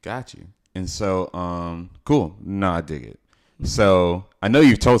 Got you. And so cool. No, I dig it. So I know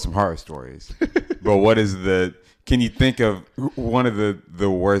you've told some horror stories, but can you think of one of the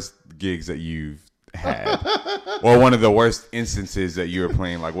worst gigs that you've had, or one of the worst instances that you were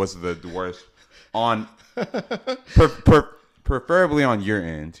playing? Like, what's the worst on, preferably on your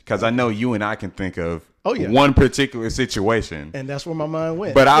end? Because I know you and I can think of one particular situation, and that's where my mind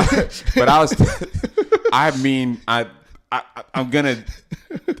went. But I'm gonna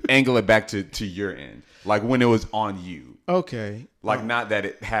angle it back to your end, like when it was on you. Okay. Like, not that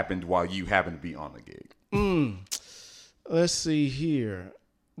it happened while you happened to be on the gig. Let's see here.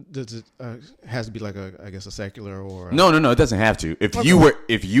 Does it has to be like a secular or No, it doesn't have to. If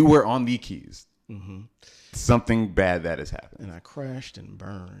you were on the keys Something bad that has happened. And I crashed and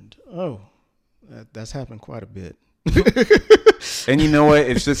burned. Oh, that's happened quite a bit. And you know what?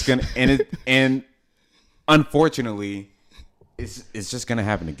 It's just gonna and unfortunately, it's just gonna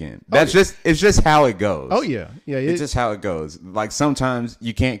happen again. It's just how it goes. Oh yeah, It's just how it goes. Like sometimes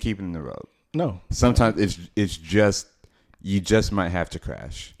you can't keep it in the road. No. Sometimes it's just you just might have to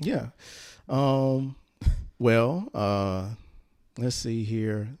crash. Yeah. Well, let's see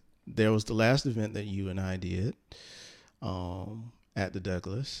here. There was the last event that you and I did at the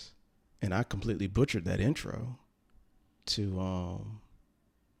Douglas, and I completely butchered that intro to what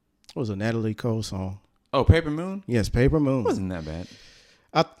was a Natalie Cole song? Oh, Paper Moon? Yes, Paper Moon. It wasn't that bad.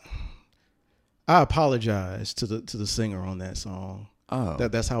 I apologize to the singer on that song. Oh.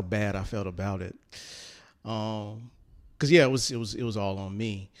 That's how bad I felt about it. Cause yeah, it was all on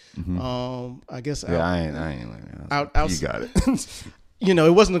me. I guess I ain't like that. You got it.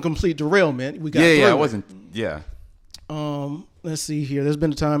 It wasn't a complete derailment. We got it wasn't. Yeah. Let's see here. There's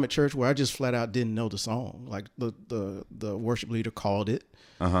been a time at church where I just flat out didn't know the song. Like the worship leader called it,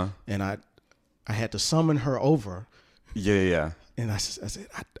 and I had to summon her over. Yeah. And I said,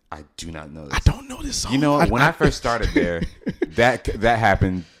 I do not know this. I don't know this song. You know, when I first started there, that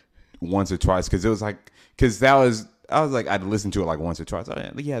happened once or twice because it was like I was like I'd listen to it like once or twice.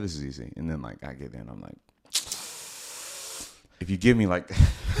 Yeah, this is easy, and then like I get there and I'm like, if you give me like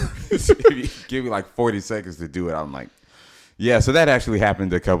 40 seconds to do it, I'm like, yeah. So that actually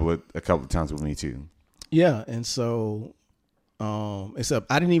happened a couple of times with me too. Yeah, and so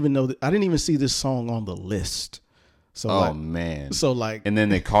except I didn't even see this song on the list. So man. So like, and then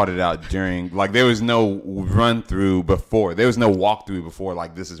they called it out during, like, there was no run through before. There was no walkthrough before.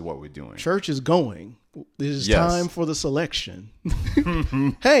 Like, this is what we're doing. Church is going. This is time for the selection.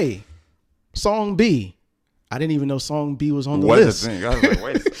 Hey, song B. I didn't even know song B was on the list. The thing? I was like,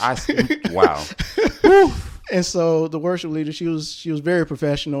 wait, wow. And so the worship leader, she was very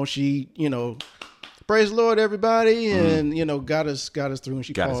professional. She, praise the Lord, everybody, and got us through. And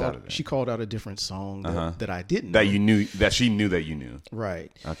she called out a different song that I didn't know. That she knew that you knew.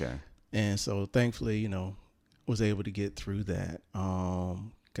 Right. Okay. And so thankfully, was able to get through that.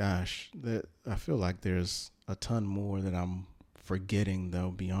 That I feel like there's a ton more that I'm forgetting though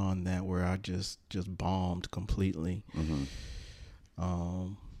beyond that, where I just bombed completely.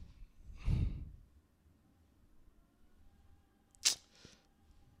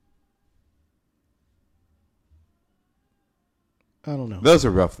 I don't know. Those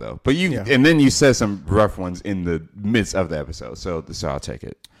are rough though, but and then you said some rough ones in the midst of the episode, so I'll take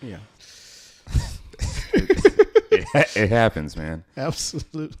it. Yeah, it happens, man.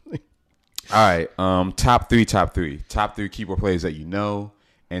 Absolutely. All right, top three keyboard players that you know,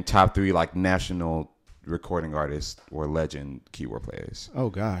 and top three like national recording artists or legend keyboard players. Oh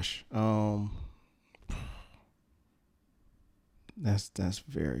gosh, that's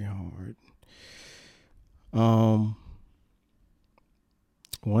very hard.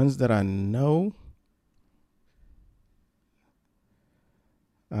 Ones that I know,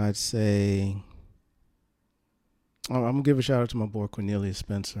 I'd say, I'm gonna give a shout out to my boy Cornelius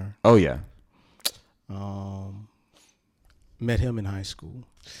Spencer. Oh yeah. Met him in high school,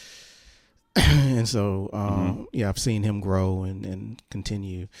 and so I've seen him grow and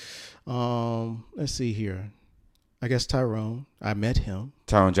continue. Let's see here. I guess Tyrone. I met him.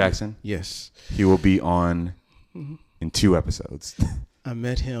 Tyrone Jackson. Yes. He will be on in 2 episodes. I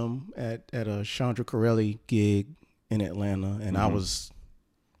met him at a Chandra Corelli gig in Atlanta, and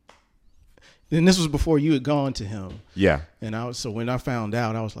and this was before you had gone to him. Yeah. And so when I found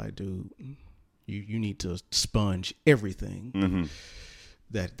out, I was like, dude, you need to sponge everything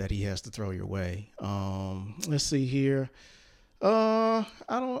that he has to throw your way. Let's see here.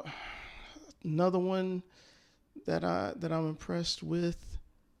 Another one that I'm impressed with.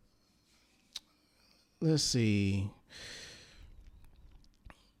 Let's see.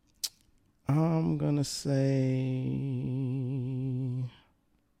 I'm gonna say,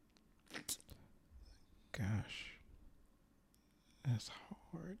 gosh, that's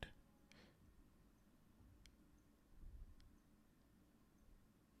hard.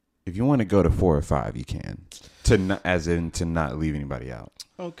 If you want to go to 4 or 5, you can. To not leave anybody out.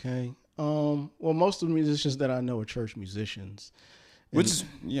 Okay. Well, most of the musicians that I know are church musicians. Which is,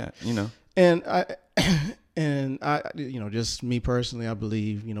 And I, just me personally, I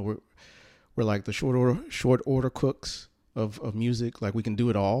believe, we're like the short order cooks of music. Like we can do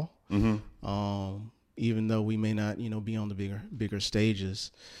it all. Even though we may not, be on the bigger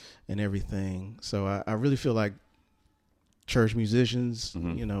stages and everything. So I really feel like church musicians,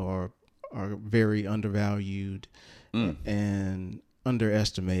 are very undervalued and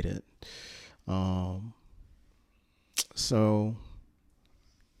underestimated. So,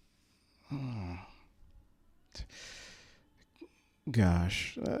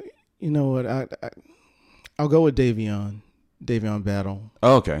 gosh, you know what? I'll go with Davion Battle,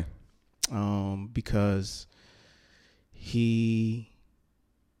 Oh, okay. because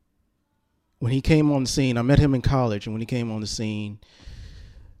when he came on the scene, I met him in college, and when he came on the scene,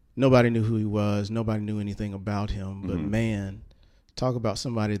 nobody knew who he was. Nobody knew anything about him. But man, talk about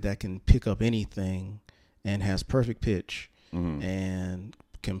somebody that can pick up anything and has perfect pitch and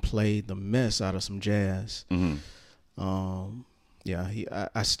can play the mess out of some jazz. Yeah,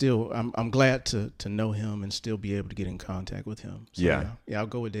 I'm glad to know him and still be able to get in contact with him. So, yeah, I'll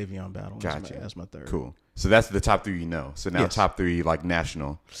go with Davion Battle as my third. Cool. So that's the top three you know. So now top three like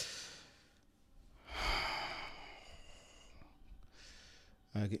national.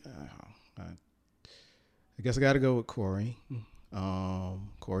 I guess I got to go with Corey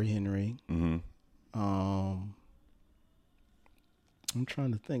Henry. I'm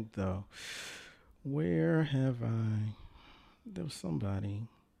trying to think though. Where have I? There was somebody.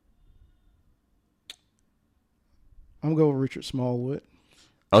 I'm going to go with Richard Smallwood.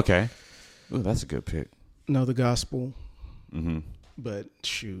 Okay. Ooh, that's a good pick. Another gospel. But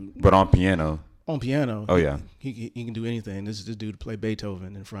shoot. But on piano. On piano. Oh yeah. He can do anything. This dude play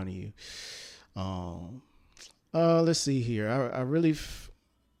Beethoven in front of you. Let's see here. I really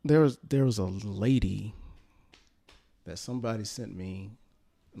there was a lady that somebody sent me,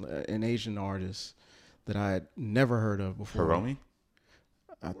 an Asian artist that I had never heard of before. Hiromi?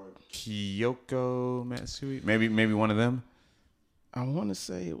 Kyoko Matsui? Maybe one of them? I want to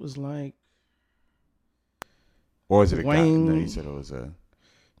say it was like. Or is it Wayne, a guy? No, you said it was a.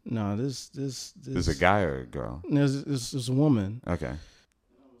 No, this. Is a guy or a girl? This a woman. Okay. Let's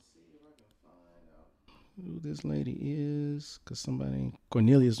see if I can find out who this lady is, because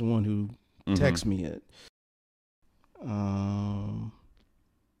Cornelia is the one who texted me it.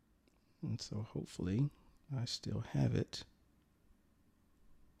 And so hopefully I still have it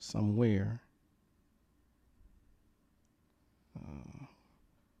somewhere.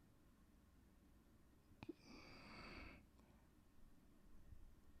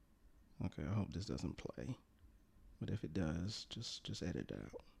 Okay, I hope this doesn't play. But if it does, just edit it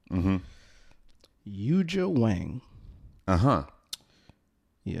out. Yuja Wang.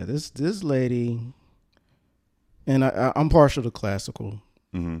 Yeah, this lady, and I'm partial to classical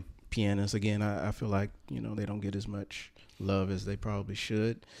pianists. Again, I feel like they don't get as much love as they probably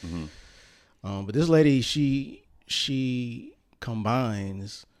should. But this lady, she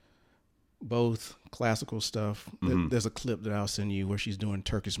combines both classical stuff. There's a clip that I'll send you where she's doing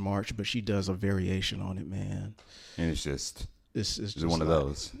Turkish March, but she does a variation on it, man. And it's just just one of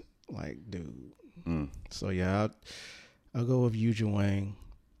those. Like, dude. So yeah, I'll go with Yuja Wang,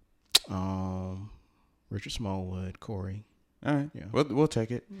 Richard Smallwood, Corey. All right, yeah, we'll take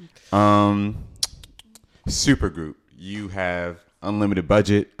it. Supergroup. You have unlimited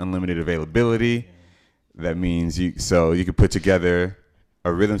budget, unlimited availability. That means you can put together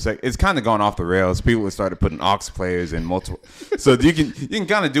a rhythm section. It's kind of gone off the rails. People have started putting aux players in multiple. So you can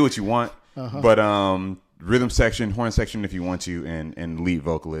kind of do what you want, but rhythm section, horn section if you want to, and lead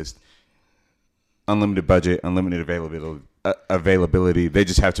vocalist. Unlimited budget, unlimited availability. They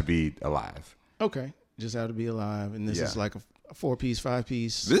just have to be alive. Okay, just have to be alive, and this is like a 4-piece,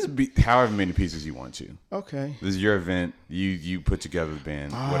 5-piece. This be however many pieces you want to. Okay. This is your event. You put together the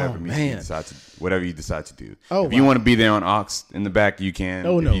band. Whatever you decide to do. Oh, if you want to be there on aux in the back, you can.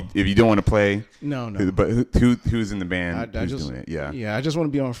 Oh, no. If you don't want to play, no. But who's in the band? Who's doing it? Yeah. Yeah. I just want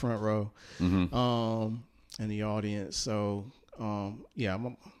to be on front row, in the audience. So, yeah,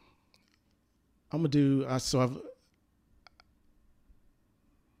 I'm gonna do.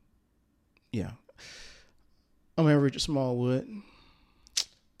 Yeah. I'm at Richard Smallwood.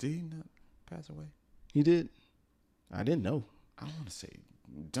 Did he not pass away? He did. I didn't know. I want to say,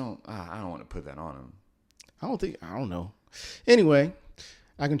 I don't want to put that on him. I don't know. Anyway,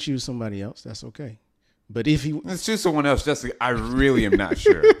 I can choose somebody else. That's okay. But if he, let's choose someone else. I really am not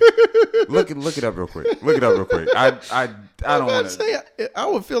sure. Look it up real quick. I don't want to say. I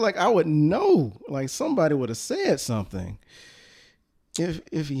would feel like I would know. Like somebody would have said something.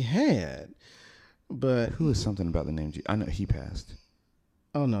 If he had. But who is something about the name? I know he passed.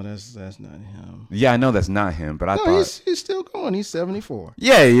 Oh no, that's not him. Yeah, I know that's not him. But I thought he's still going. He's 74.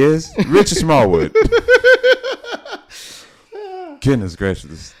 Yeah, he is. Richard Smallwood. Goodness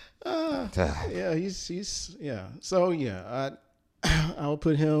gracious. Yeah, he's yeah. So yeah, I'll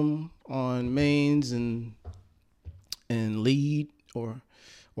put him on mains and lead or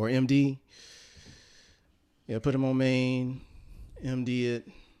MD. Yeah, put him on main, MD it.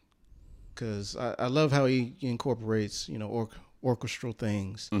 because I love how he incorporates, orchestral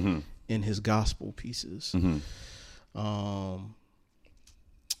things in his gospel pieces.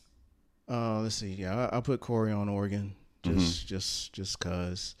 Let's see. Yeah, I'll put Corey on organ just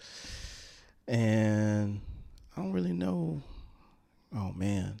cause. And I don't really know. Oh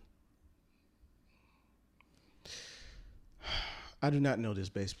man, I do not know this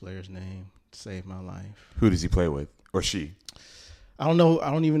bass player's name to save my life. Who does he play with, or she? I don't know.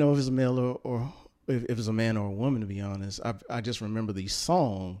 I don't even know if it's a male or if it's a man or a woman, to be honest. I just remember the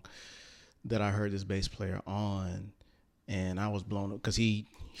song that I heard this bass player on, and I was blown up because he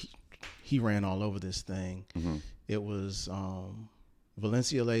ran all over this thing. It was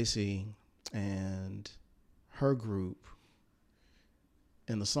Valencia Lacey and her group,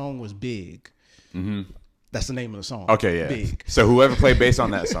 and the song was Big. That's the name of the song. Okay, yeah. Big. So whoever played bass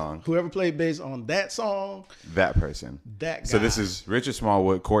on that song. Whoever played bass on that song. That person. That guy. So this is Richard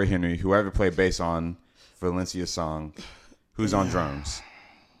Smallwood, Corey Henry, whoever played bass on Valencia's song. Who's on drums?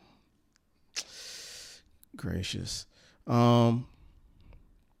 Gracious. See,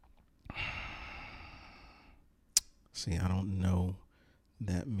 I don't know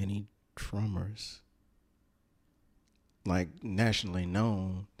that many drummers. Like nationally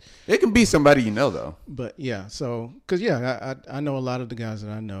known. It can be somebody you know, though. But yeah, so because I know a lot of the guys that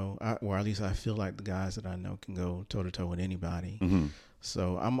I know, or at least I feel like the guys that I know can go toe to toe with anybody.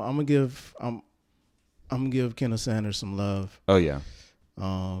 So I'm gonna give Kenneth Sanders some love. Oh yeah,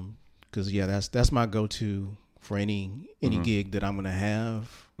 because that's my go-to for any gig that I'm gonna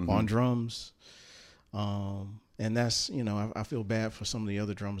have on drums. And that's I feel bad for some of the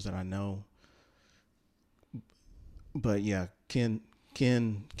other drummers that I know. But yeah, Ken's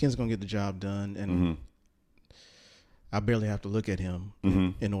gonna get the job done, and I barely have to look at him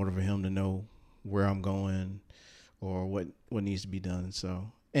in order for him to know where I'm going or what needs to be done.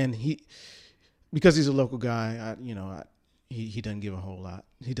 So, and because he's a local guy, he doesn't give a whole lot.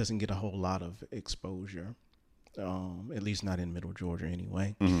 He doesn't get a whole lot of exposure, at least not in Middle Georgia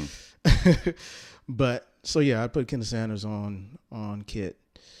anyway. But so yeah, I put Kenneth Sanders on Kit,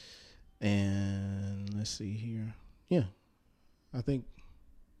 and let's see here. Yeah, I think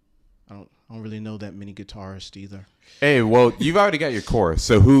I don't really know that many guitarists either. Hey, well, you've already got your chorus.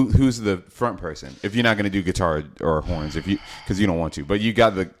 So who's the front person? If you're not going to do guitar or horns, because you don't want to, but you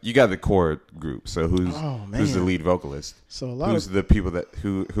got the core group. So who's the lead vocalist? So who's the people that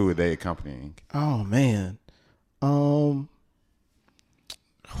who are they accompanying? Oh man,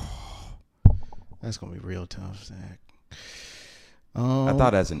 that's gonna be real tough, Zach. I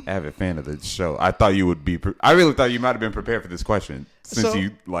thought, as an avid fan of the show, I thought you would be. I really thought you might have been prepared for this question since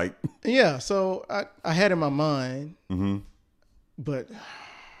you like. Yeah, so I had in my mind, but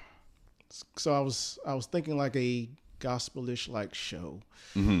so I was thinking like a gospelish like show,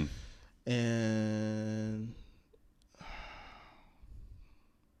 and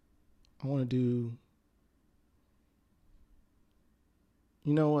I want to do.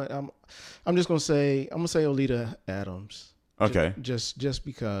 You know what? I'm just gonna say Oleta Adams. Okay. Just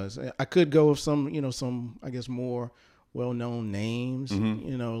because I could go with some I guess more well-known names.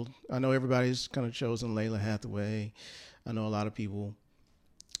 I know everybody's kind of chosen Layla Hathaway. I know a lot of people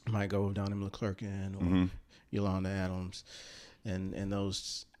might go with Donnie McClurkin or Yolanda Adams, and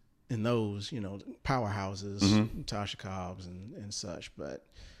those powerhouses, Tasha Cobbs and such. But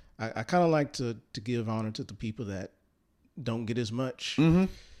I kind of like to give honor to the people that don't get as much.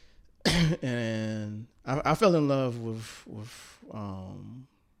 And I fell in love with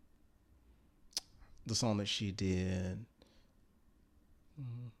the song that she did.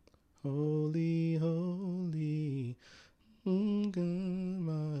 Holy, holy, God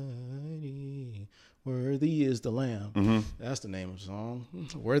mighty, worthy is the Lamb. That's the name of the song.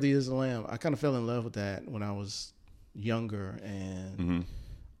 Worthy is the Lamb. I kind of fell in love with that when I was younger, and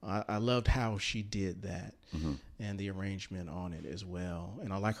I loved how she did that and the arrangement on it as well.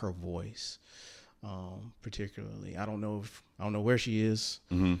 And I like her voice, particularly. I don't know where she is,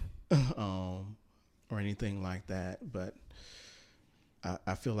 or anything like that, but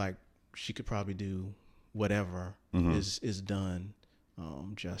I feel like she could probably do whatever is done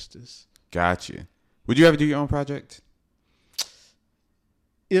justice. Gotcha. Would you ever do your own project?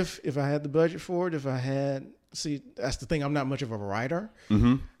 If I had the budget for it, see, that's the thing. I'm not much of a writer.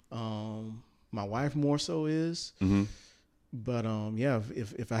 My wife more so is. But yeah,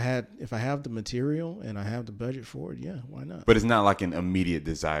 if I have the material and I have the budget for it, yeah, why not? But it's not like an immediate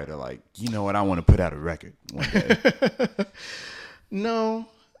desire to I want to put out a record one day. No,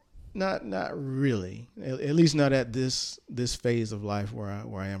 not really. At least not at this phase of life where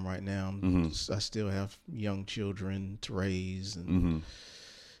I am right now. I still have young children to raise, and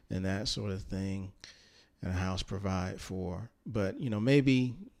and that sort of thing, and a house provide for. But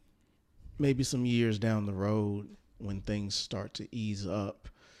maybe some years down the road when things start to ease up,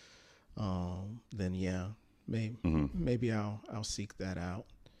 then yeah, maybe I'll seek that out.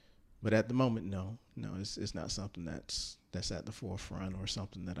 But at the moment, no, it's not something that's at the forefront or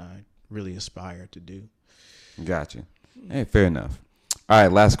something that I really aspire to do. Gotcha. Hey, fair enough. All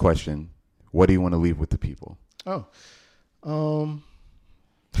right, last question. What do you want to leave with the people?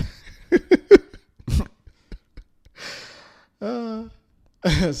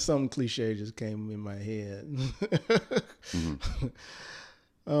 Some cliche just came in my head.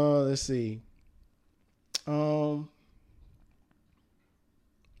 Let's see. Don't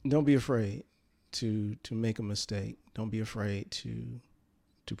be afraid to make a mistake. Don't be afraid to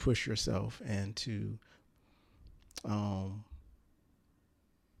push yourself and to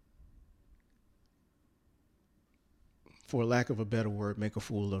for lack of a better word, make a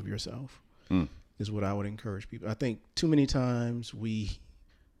fool of yourself is what I would encourage people. I think too many times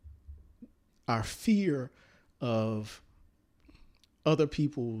our fear of other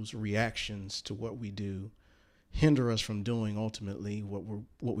people's reactions to what we do hinder us from doing ultimately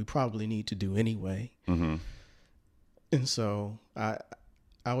what we probably need to do anyway. Mm-hmm. And so I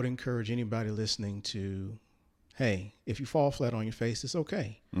would encourage anybody listening to, hey, if you fall flat on your face, it's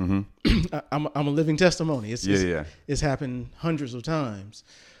okay. Mm-hmm. I'm a living testimony. It's happened hundreds of times,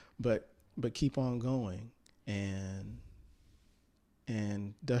 but keep on going and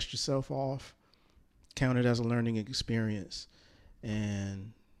dust yourself off, count it as a learning experience,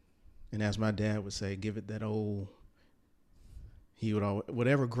 and as my dad would say, give it that old. He would always,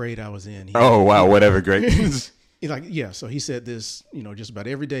 whatever grade I was in. Whatever grade. So he said this, just about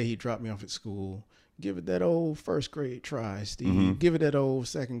every day he dropped me off at school. Give it that old first grade try, Steve. Mm-hmm. Give it that old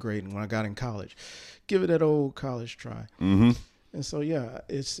second grade. And when I got in college, give it that old college try. Mm-hmm. And so, yeah,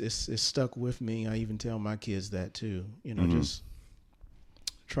 it's stuck with me. I even tell my kids that too. Just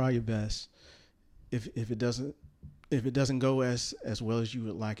try your best. If it doesn't go as well as you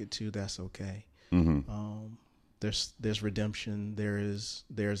would like it to, that's okay. Mm-hmm. There's redemption.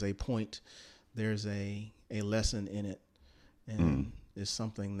 There's a point. There's a lesson in it, and it's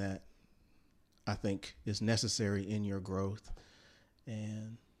something that I think is necessary in your growth.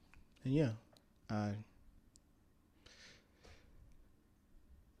 And yeah,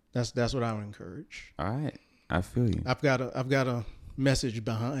 that's what I would encourage. All right, I feel you. I've got a message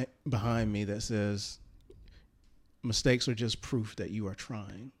behind me that says mistakes are just proof that you are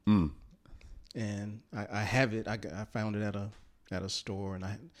trying. And I have it. I found it at a store, and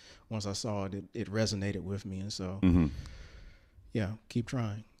once I saw it, it resonated with me. And so, yeah, keep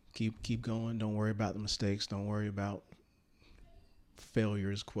trying, keep going. Don't worry about the mistakes. Don't worry about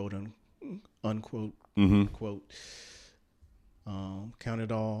failures, quote unquote. Quote. Count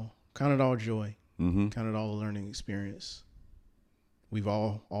it all joy. Count it all a learning experience. We've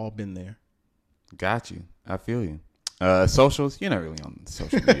all been there. Got you. I feel you. Socials, you're not really on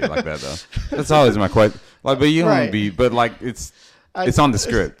social media like that though. That's always my question. But you don't be. But it's on the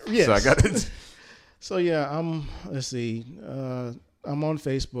script. Yes. So I got it. So yeah, let's see. I'm on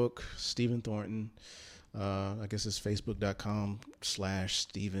Facebook, Stephen Thornton. I guess it's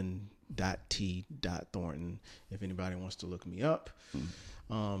facebook.com/Stephen.T.Thornton. If anybody wants to look me up,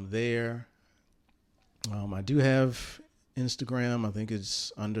 there. I do have Instagram. I think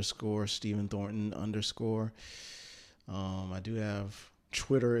it's _Stephen Thornton _. I do have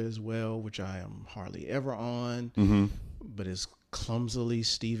Twitter as well, which I am hardly ever on, but it's clumsily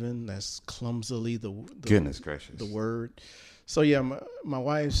Stephen. That's clumsily the goodness gracious the word. So yeah, my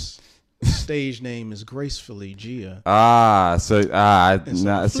wife's stage name is Gracefully Gia. I see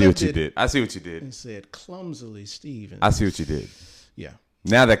what you did. I see what you did. And said clumsily Stephen. I see what you did. Yeah.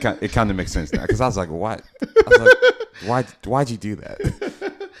 Now it kind of makes sense now, because I was like, what? Why'd you do that?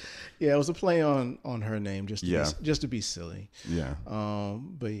 Yeah, it was a play on her name just to be silly. Yeah.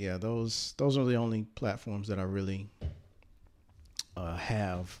 But yeah, those are the only platforms that I really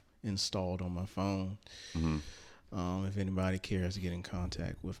have installed on my phone. If anybody cares to get in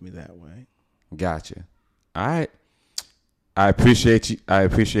contact with me that way. Gotcha. All right. I appreciate you. I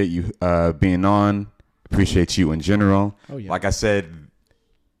appreciate you being on. Appreciate you in general. Oh yeah. Like I said,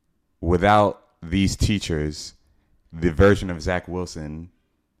 without these teachers, the version of Zach Wilson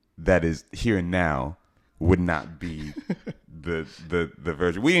that is here and now would not be the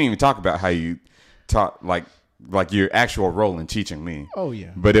version. We didn't even talk about how you taught like your actual role in teaching me. Oh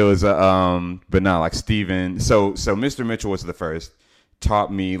yeah. But it was but no, like Steven. So Mr. Mitchell was the first,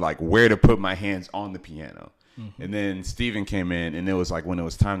 taught me like where to put my hands on the piano. And then Steven came in, and it was like when it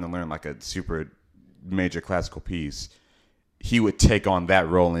was time to learn like a super major classical piece, he would take on that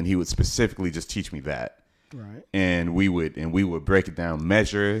role, and he would specifically just teach me that. Right. And we would break it down,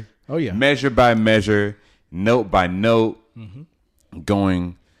 measure by measure, note by note,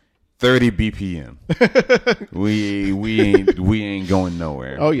 going 30 BPM. we ain't going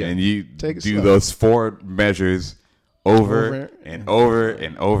nowhere. Oh yeah. And you Take it do slow. those 4 measures over and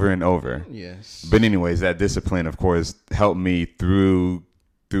over. Yes. But anyways, that discipline, of course, helped me through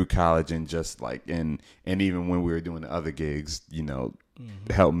college, and just like and even when we were doing the other gigs,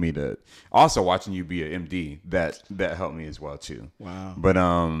 helped me to also watching you be an MD. That helped me as well too. Wow. But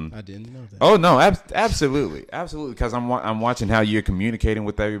I didn't know that. Oh no, absolutely, because I'm watching how you're communicating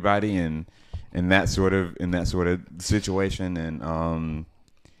with everybody and in that sort of situation, and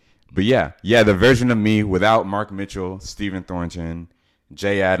but yeah, the version of me without Mark Mitchell, Stephen Thornton,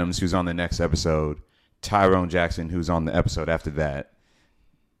 Jay Adams, who's on the next episode, Tyrone Jackson, who's on the episode after that.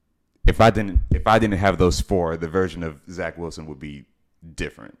 If I didn't have those 4, the version of Zach Wilson would be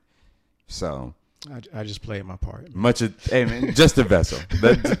different. So I just played my part. Hey man, just a vessel,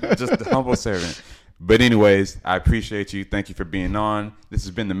 just a humble servant. But anyways, I appreciate you. Thank you for being on. This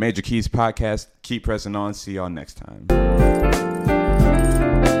has been the Major Keys Podcast. Keep pressing on. See y'all next time.